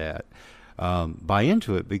into that, buy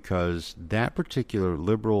into it because that particular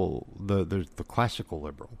liberal, the classical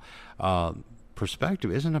liberal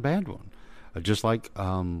perspective isn't a bad one. Just like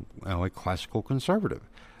a classical conservative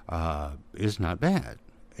is not bad.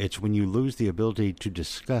 It's when you lose the ability to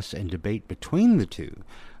discuss and debate between the two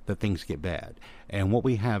that things get bad. And what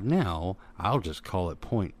we have now, I'll just call it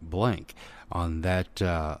point blank, on that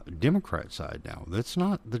Democrat side now. That's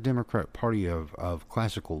not the Democrat Party of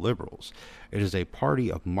classical liberals. It is a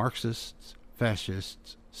party of Marxists,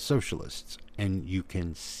 fascists, socialists, and you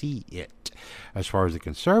can see it. As far as the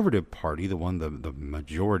Conservative Party, the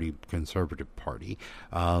majority Conservative Party,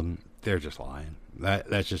 they're just lying.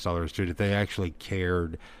 That's just all there is to it. If they actually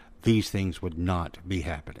cared, these things would not be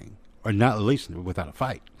happening, or not at least without a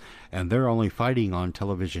fight. And they're only fighting on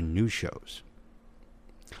television news shows.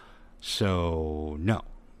 So no.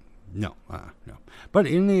 But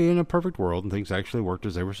in a perfect world, and things actually worked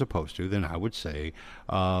as they were supposed to, then I would say,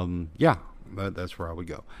 yeah. That's where I would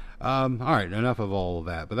go. All right, enough of all of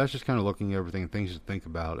that. But that's just kind of looking at everything, things to think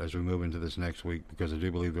about as we move into this next week, because I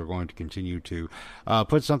do believe they're going to continue to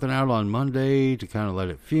put something out on Monday to kind of let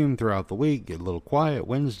it fume throughout the week, get a little quiet.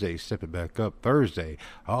 Wednesday, step it back up. Thursday,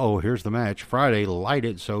 here's the match. Friday, light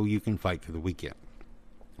it so you can fight through the weekend.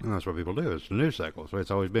 And that's what people do. It's the news cycle. So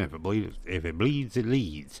it's always been. If it bleeds, it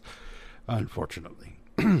leads, unfortunately.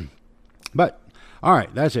 But all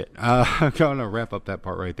right, that's it. I'm going to wrap up that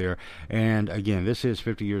part right there. And again, this is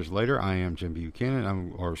 50 Years Later. I am Jim Buchanan,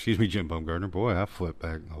 Jim Bumgardner. Boy, I flipped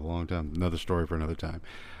back a long time. Another story for another time.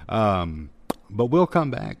 But we'll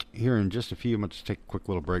come back here in just a few minutes, take a quick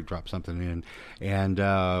little break, drop something in, and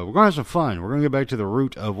we're going to have some fun. We're going to get back to the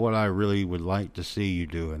root of what I really would like to see you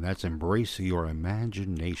do, and that's embrace your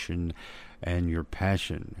imagination and your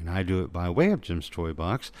passion. And I do it by way of Jim's Toy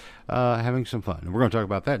Box, having some fun. And we're going to talk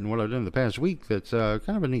about that and what I've done in the past week. That's kind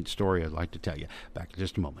of a neat story I'd like to tell you. Back in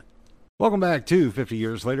just a moment. Welcome back to 50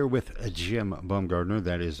 Years Later with Jim Bumgardner.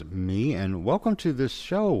 That is me, and welcome to this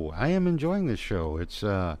show. I am enjoying this show. It's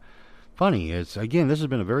funny. It's again, this has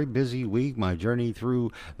been a very busy week. My journey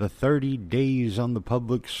through the 30 days on the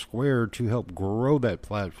public square to help grow that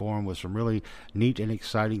platform with some really neat and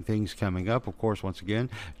exciting things coming up. Of course, once again,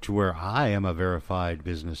 to where I am a verified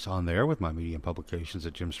business on there with my media and publications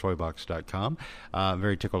at jimstoybox.com. I'm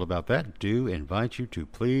very tickled about that. Do invite you to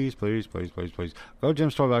please go to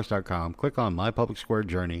jimstoybox.com, click on my public square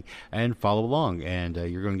journey, and follow along. And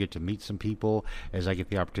you're going to get to meet some people as I get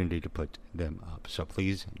the opportunity to put them up. So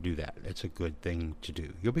please do that. It's a good thing to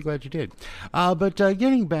do. You'll be glad you did. But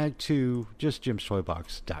getting back to just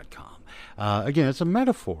jimstoybox.com. Again, it's a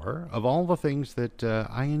metaphor of all the things that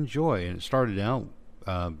I enjoy. And it started out,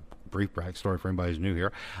 brief backstory for anybody who's new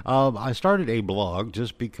here. I started a blog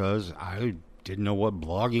just because I didn't know what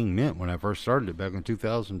blogging meant when I first started it back in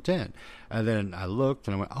 2010. And then I looked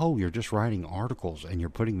and I went, oh, you're just writing articles and you're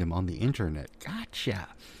putting them on the internet. Gotcha.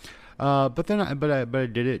 But I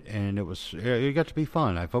did it, and it got to be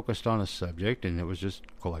fun. I focused on a subject, and it was just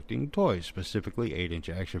collecting toys, specifically 8-inch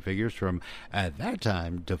action figures from, at that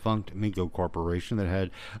time, defunct Mego Corporation that had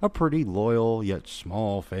a pretty loyal yet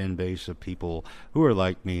small fan base of people who were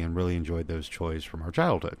like me and really enjoyed those toys from our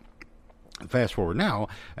childhood. Fast forward now,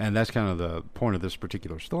 and that's kind of the point of this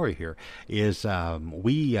particular story here, is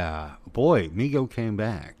Mego came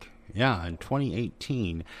back. Yeah, in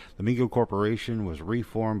 2018, the Mego Corporation was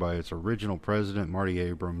reformed by its original president, Marty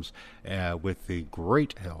Abrams, with the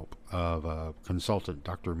great help of consultant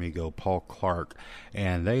Dr. Mego, Paul Clark,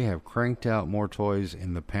 and they have cranked out more toys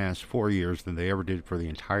in the past 4 years than they ever did for the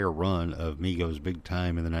entire run of Mego's big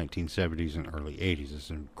time in the 1970s and early 80s. It's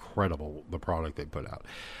incredible, the product they put out.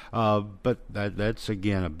 But that's,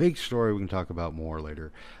 again, a big story we can talk about more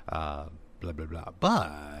later. Blah, blah, blah.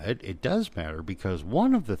 But it does matter because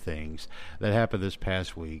one of the things that happened this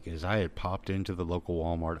past week is I had popped into the local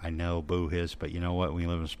Walmart. I know, boo hiss, but you know what? When you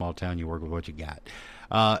live in a small town, you work with what you got.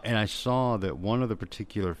 And I saw that one of the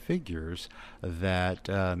particular figures that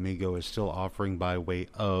Mego is still offering by way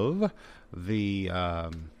of the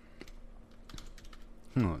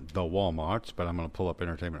Walmarts, but I'm going to pull up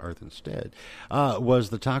Entertainment Earth instead, was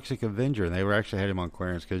the Toxic Avenger. And they were actually had him on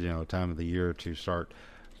clearance because, time of the year to start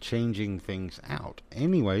changing things out.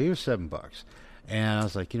 Anyway, it was $7, and I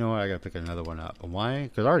was like, you know what, I gotta pick another one up. And why?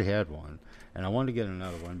 Because I already had one, and I wanted to get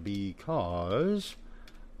another one because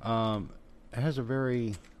it has a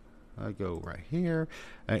very. I go right here,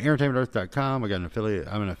 entertainmentearth.com. I got an affiliate.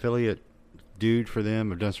 I'm an affiliate dude for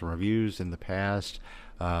them. I've done some reviews in the past.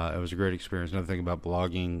 It was a great experience. Another thing about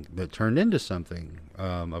blogging that turned into something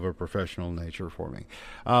of a professional nature for me.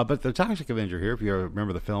 But the Toxic Avenger here, if you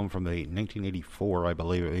remember the film from the 1984, I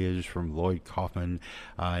believe it is, from Lloyd Kaufman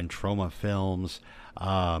and Troma Films.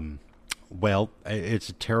 Well, it's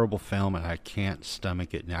a terrible film, and I can't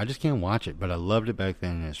stomach it now. I just can't watch it, but I loved it back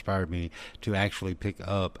then, and it inspired me to actually pick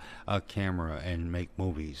up a camera and make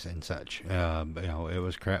movies and such. It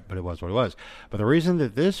was crap, but it was what it was. But the reason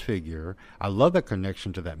that this figure, I love that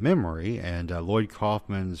connection to that memory, and Lloyd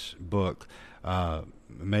Kaufman's book,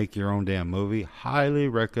 Make Your Own Damn Movie, highly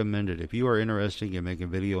recommended. If you are interested in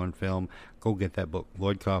making video and film, go get that book,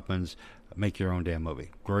 Lloyd Kaufman's Make Your Own Damn Movie.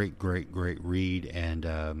 Great read, and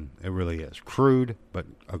it really is. Crude, but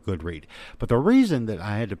a good read. But the reason that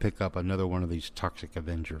I had to pick up another one of these Toxic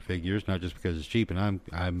Avenger figures, not just because it's cheap and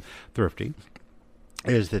I'm thrifty,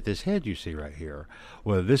 is that this head you see right here,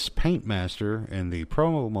 well, this Paint Master in the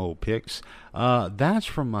promo pics, that's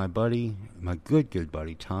from my good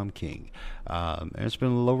buddy, Tom King. And it's been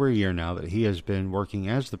a little over a year now that he has been working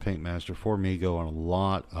as the Paint Master for Mego on a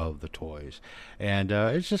lot of the toys. And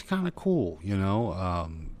it's just kind of cool,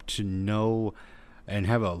 to know and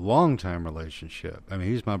have a long-time relationship. I mean,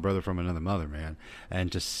 he's my brother from another mother, man.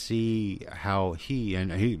 And to see how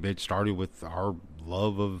it started with our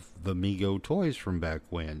love of the Mego toys from back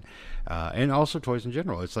when, and also toys in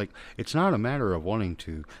general. It's like, it's not a matter of wanting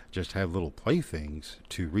to just have little playthings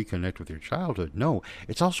to reconnect with your childhood. No,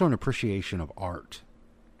 it's also an appreciation of art.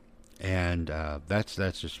 And that's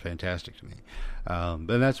just fantastic to me. And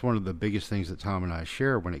that's one of the biggest things that Tom and I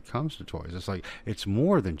share when it comes to toys. It's like, it's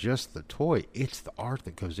more than just the toy. It's the art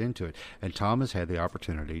that goes into it. And Tom has had the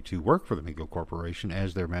opportunity to work for the Mego Corporation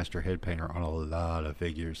as their master head painter on a lot of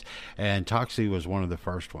figures. And Toxie was one of the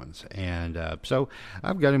first ones. And so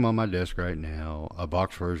I've got him on my desk right now, a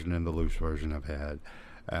box version and the loose version I've had.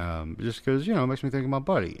 Just because, it makes me think of my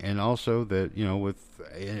buddy. And also that, with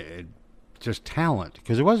just talent,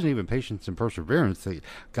 because it wasn't even patience and perseverance that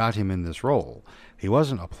got him in this role. He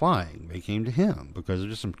wasn't applying. They came to him because of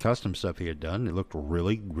just some custom stuff he had done. It looked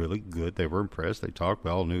really, really good. They were impressed. They talked.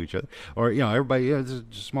 They all knew each other. Or, everybody, it's a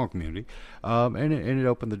small community. And it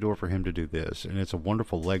opened the door for him to do this. And it's a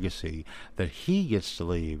wonderful legacy that he gets to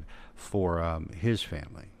leave for his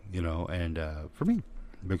family, and for me,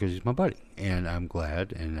 because he's my buddy. And I'm glad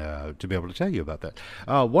to be able to tell you about that.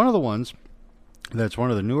 One of the ones that's one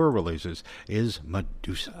of the newer releases is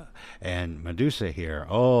Medusa. And Medusa here,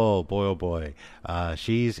 oh boy,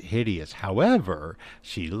 she's hideous. However,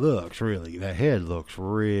 the head looks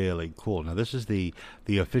really cool. Now, this is the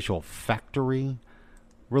official factory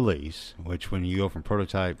release, which when you go from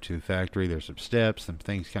prototype to factory, there's some steps, some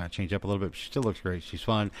things kind of change up a little bit. She still looks great. She's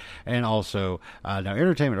fun. And also, now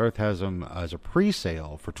Entertainment Earth has them as a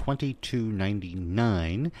pre-sale for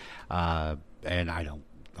 $22.99. And I don't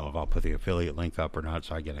know if I'll put the affiliate link up or not,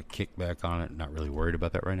 so I get a kickback on it. Not really worried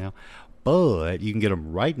about that right now. But you can get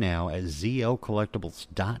them right now at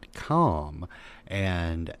zlcollectibles.com,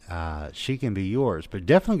 and she can be yours. But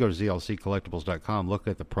definitely go to zlcollectibles.com, look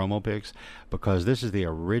at the promo pics, because this is the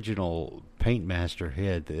original Paintmaster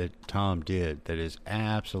head that Tom did that is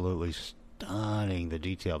absolutely stunning, the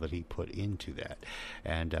detail that he put into that.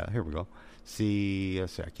 And here we go. See, I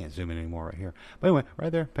can't zoom in anymore right here. But anyway,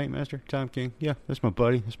 right there, Paintmaster, Tom King. Yeah, that's my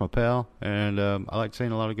buddy, that's my pal, and I like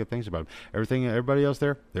saying a lot of good things about him. Everybody else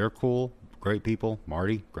there, they're cool, great people.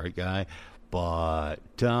 Marty, great guy. But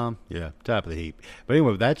Tom, yeah, top of the heap. But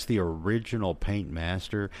anyway, that's the original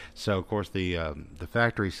Paintmaster. So of course the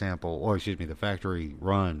factory sample, the factory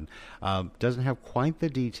run, doesn't have quite the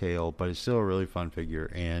detail, but it's still a really fun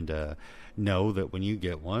figure. And know that when you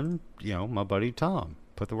get one, my buddy Tom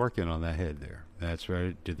put the work in on that head there. That's where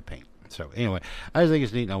I did the paint. So anyway, I just think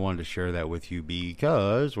it's neat, and I wanted to share that with you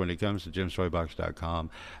because when it comes to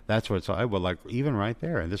JimStorybox.com, that's what it's. I would like, even right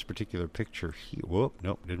there in this particular picture here. Whoop,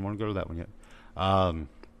 nope, didn't want to go to that one yet.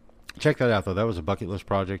 Check that out, though. That was a bucket list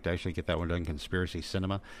project to actually get that one done, Conspiracy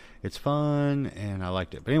Cinema. It's fun, and I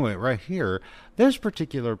liked it. But anyway, right here, this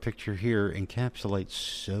particular picture here encapsulates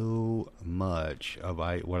so much of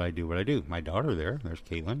what I do. My daughter there's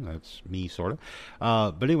Caitlin. That's me, sort of.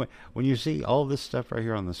 But anyway, when you see all this stuff right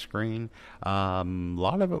here on the screen, a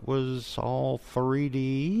lot of it was all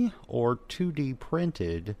 3D or 2D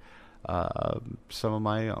printed. Some of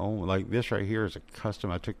my own, like this right here is a custom.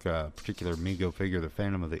 I took a particular Mego figure, the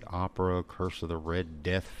Phantom of the Opera, Curse of the Red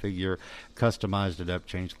Death figure, customized it up,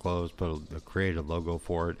 changed clothes, created a logo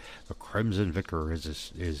for it. The Crimson Vicar is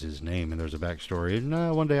his name, and there's a backstory.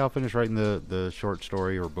 And one day I'll finish writing the short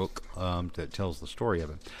story or book that tells the story of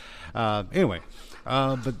it. Anyway.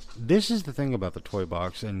 But this is the thing about the toy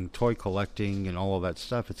box and toy collecting and all of that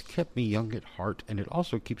stuff. It's kept me young at heart, and it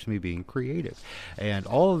also keeps me being creative. And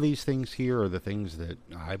all of these things here are the things that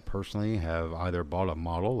I personally have either bought a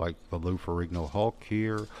model, like the Lou Ferrigno Hulk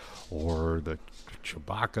here, or the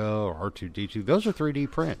Chewbacca or R2-D2. Those are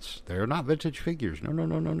 3D prints. They're not vintage figures.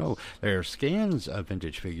 No. They're scans of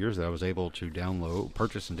vintage figures that I was able to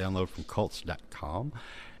purchase and download from cults.com.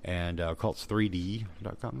 And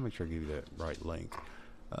cults3d.com. Let me make sure I give you the right link.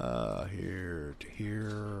 Here to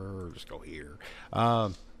here. Just go here.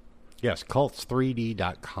 Yes,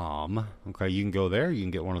 cults3d.com. Okay, you can go there. You can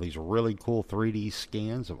get one of these really cool 3D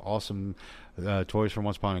scans of awesome toys from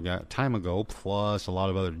once upon a time ago, plus a lot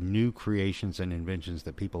of other new creations and inventions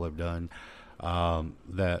that people have done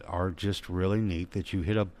that are just really neat. That you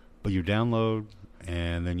download,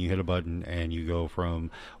 and then you hit a button, and you go from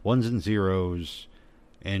ones and zeros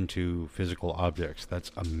into physical objects.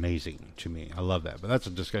 That's amazing to me. I love that. But that's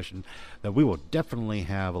a discussion that we will definitely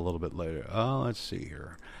have a little bit later. Let's see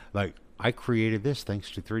here. Like, I created this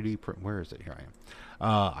thanks to 3D print. Where is it? Here I am.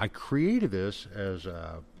 I created this as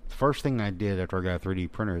first thing I did after I got a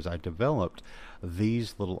 3D printer is I developed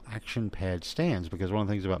these little action pad stands, because one of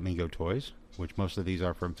the things about Mego Toys, which most of these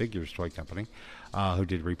are from Figures Toy Company, who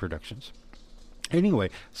did reproductions. Anyway,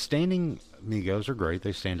 standing Megos are great.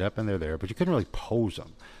 They stand up and they're there, but you couldn't really pose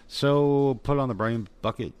them. So put on the brain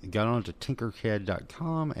bucket, got on to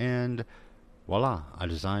tinkercad.com, and voila, I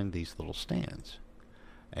designed these little stands.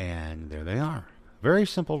 And there they are. Very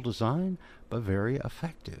simple design, but very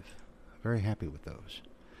effective. Very happy with those.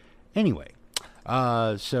 Anyway,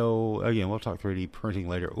 so again, we'll talk 3D printing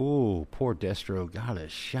later. Ooh, poor Destro got a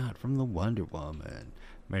shot from the Wonder Woman.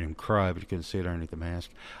 Made him cry, but you couldn't see it underneath the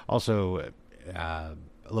mask. Also, a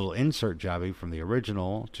little insert jobby from the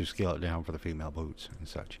original to scale it down for the female boots and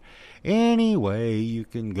such. Anyway, you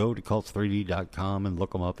can go to cults3d.com and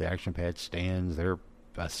look them up. The action pad stands, they're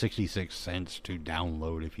 66 cents to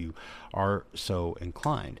download if you are so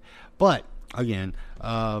inclined. But again,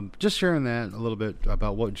 just sharing that a little bit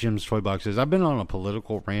about what Jim's Toy Box is. I've been on a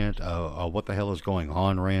political rant, what the hell is going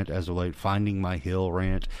on rant, as of late, finding my hill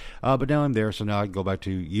rant. But now I'm there, so now I can go back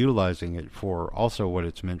to utilizing it for also what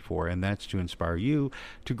it's meant for, and that's to inspire you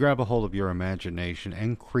to grab a hold of your imagination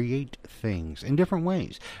and create things in different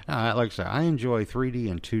ways. Like I said, I enjoy 3D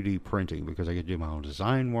and 2D printing because I get to do my own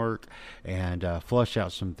design work and flush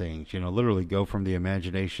out some things, literally go from the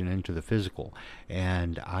imagination into the physical.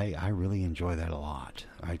 And I really enjoy that a lot.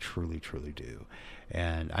 I truly, truly do.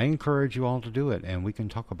 And I encourage you all to do it, and we can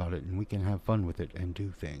talk about it, and we can have fun with it and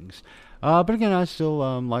do things. But again, I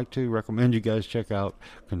still like to recommend you guys check out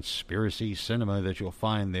Conspiracy Cinema that you'll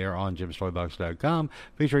find there on jimstoybox.com,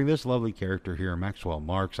 featuring this lovely character here, Maxwell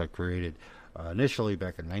Marks, I created initially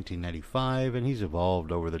back in 1995, and he's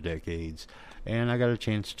evolved over the decades, and I got a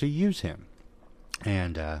chance to use him.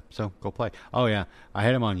 And so go play. Oh yeah, I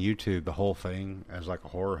had him on YouTube, the whole thing, as like a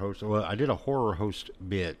horror host. Well, I did a horror host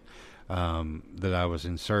bit that I was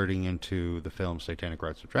inserting into the film Satanic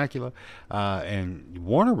Rites of Dracula. And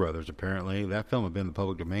Warner Brothers, apparently, that film had been in the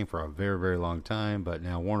public domain for a very, very long time, but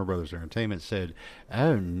now Warner Brothers Entertainment said,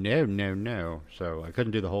 oh, no, no, no. So I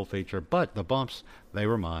couldn't do the whole feature, but the bumps, they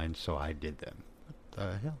were mine, so I did them. What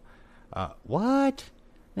the hell? What?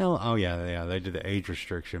 No, oh yeah, they did the age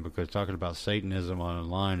restriction because talking about Satanism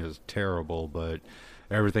online is terrible, but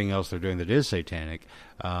everything else they're doing that is satanic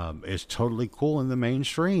is totally cool in the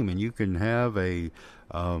mainstream. And you can have a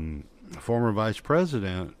former vice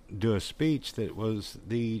president do a speech that was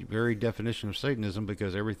the very definition of Satanism,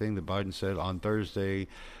 because everything that Biden said on Thursday,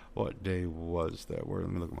 what day was that? Let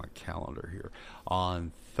me look at my calendar here.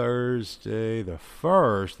 On Thursday the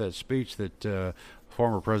 1st, that speech that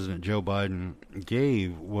former President Joe Biden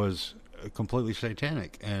gave was completely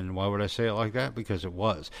satanic. And why would I say it like that? Because it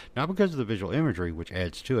was. Not because of the visual imagery, which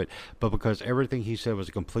adds to it, but because everything he said was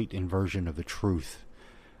a complete inversion of the truth.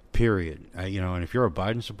 Period. And if you're a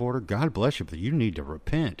Biden supporter, God bless you, but you need to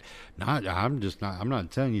repent. I'm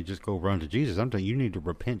not telling you just go run to Jesus. I'm telling you, you need to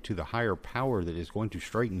repent to the higher power that is going to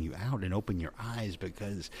straighten you out and open your eyes,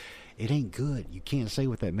 because it ain't good. You can't say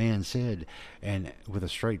what that man said and with a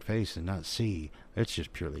straight face and not see. It's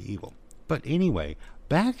just purely evil. But anyway,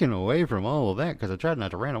 backing away from all of that, because I tried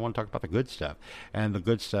not to rant, I want to talk about the good stuff. And the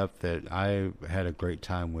good stuff that I had a great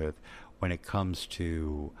time with when it comes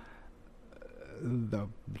to the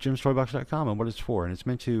jimstoybox.com and what it's for. And it's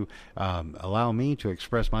meant to allow me to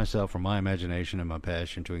express myself from my imagination and my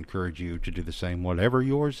passion, to encourage you to do the same, whatever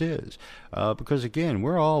yours is. Because again,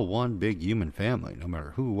 we're all one big human family, no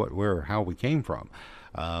matter who, what, where, or how we came from.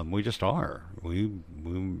 We just are.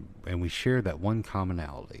 And we share that one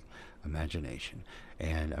commonality, imagination.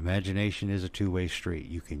 And imagination is a two-way street.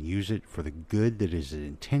 You can use it for the good that is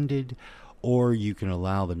intended, or you can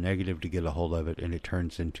allow the negative to get a hold of it, and it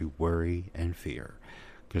turns into worry and fear.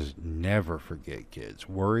 Because never forget, kids,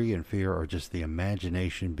 worry and fear are just the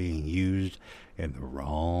imagination being used in the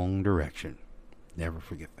wrong direction. Never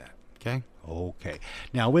forget that. Okay.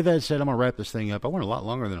 Now, with that said, I'm going to wrap this thing up. I went a lot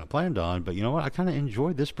longer than I planned on, but you know what? I kind of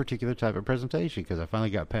enjoyed this particular type of presentation because I finally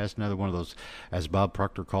got past another one of those, as Bob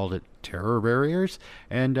Proctor called it, terror barriers,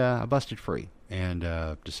 and I busted free. And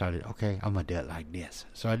decided, okay, I'm going to do it like this.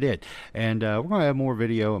 So I did. And we're going to have more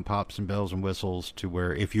video and pops and bells and whistles, to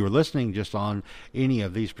where if you're listening just on any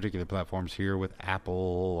of these particular platforms here with Apple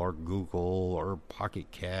or Google or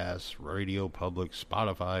Pocket Cast, Radio Public,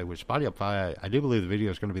 Spotify, which Spotify, I do believe the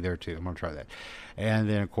video is going to be there too. I'm going to try that. And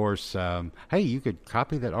then, of course, hey, you could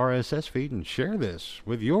copy that RSS feed and share this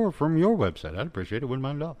with from your website. I'd appreciate it. Wouldn't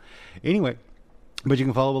mind at all. Anyway. But you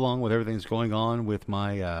can follow along with everything that's going on with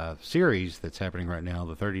my series that's happening right now,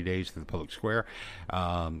 the 30 Days Through the Public Square,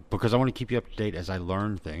 because I want to keep you up to date as I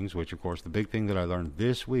learn things, which, of course, the big thing that I learned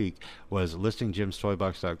this week was listing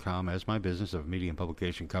jimstoybox.com as my business of media and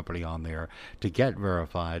publication company on there to get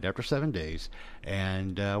verified after 7 days.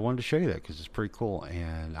 And I wanted to show you that because it's pretty cool.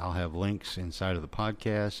 And I'll have links inside of the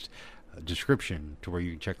podcast description to where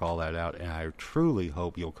you can check all that out. And I truly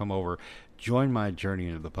hope you'll come over, join my journey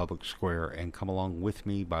into the public square, and come along with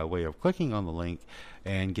me by way of clicking on the link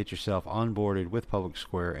and get yourself onboarded with Public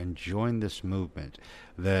Square and join this movement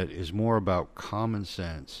that is more about common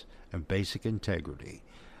sense and basic integrity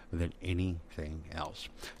than anything else.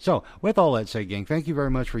 So, with all that said, gang, thank you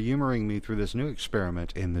very much for humoring me through this new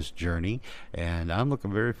experiment in this journey, and I'm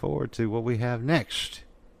looking very forward to what we have next.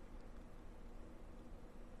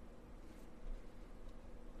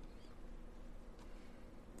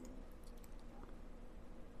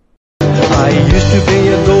 I used to be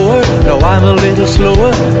a goer, now I'm a little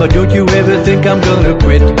slower, but don't you ever think I'm gonna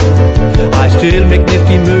quit. I still make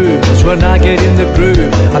nifty moves when I get in the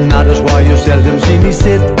groove, and that is why you seldom see me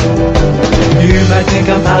sit. You might think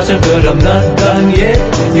I'm passing, but I'm not done yet.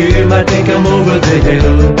 You might think I'm over the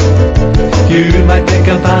hill. You might think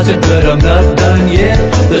I'm passing, but I'm not done yet.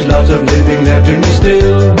 There's lots of living left in me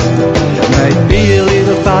still. Might be a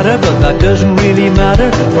little fatter, but that doesn't really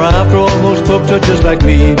matter, for after all, most folks are just like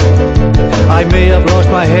me. I may have lost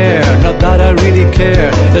my hair, not that I really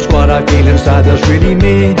care. It's what I feel inside that's really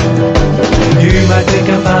me. You might think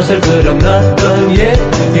I'm passing, but I'm not done yet.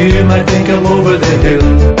 You might think I'm over the hill.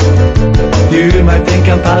 You might think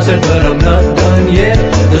I'm passing, but I'm not done yet.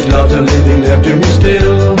 There's lots of living left in me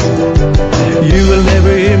still. You will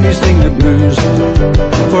never hear me sing the blues,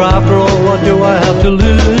 for after all, what do I have to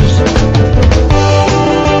lose?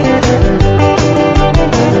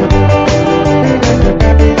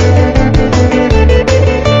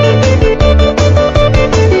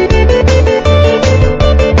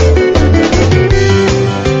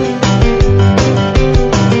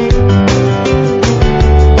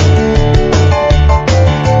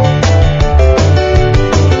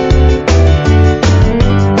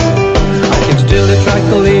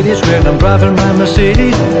 When I'm driving my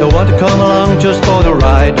Mercedes, they want to come along just for the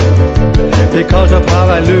ride. Because of how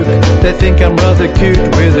I look, they think I'm rather cute,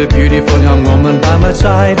 with a beautiful young woman by my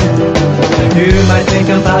side. You might think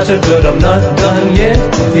I'm passing, but I'm not done yet.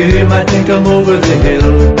 You might think I'm over the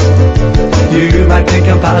hill. You might think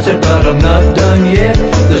I'm passing, but I'm not done yet.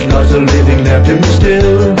 There's lots of living left in me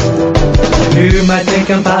still. You might think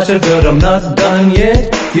I'm passing, but I'm not done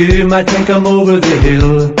yet. You might think I'm over the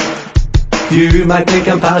hill. You might think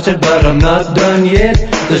I'm passing, but I'm not done yet.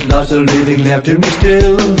 There's lots of living left in me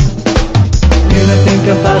still. You might think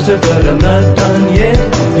I'm passing, but I'm not done yet.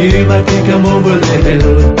 You might think I'm over the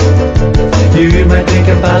hill. You might think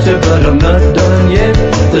I'm passing, but I'm not done yet.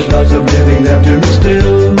 There's lots of living left in me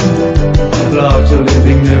still. Lots of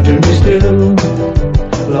living left in me still.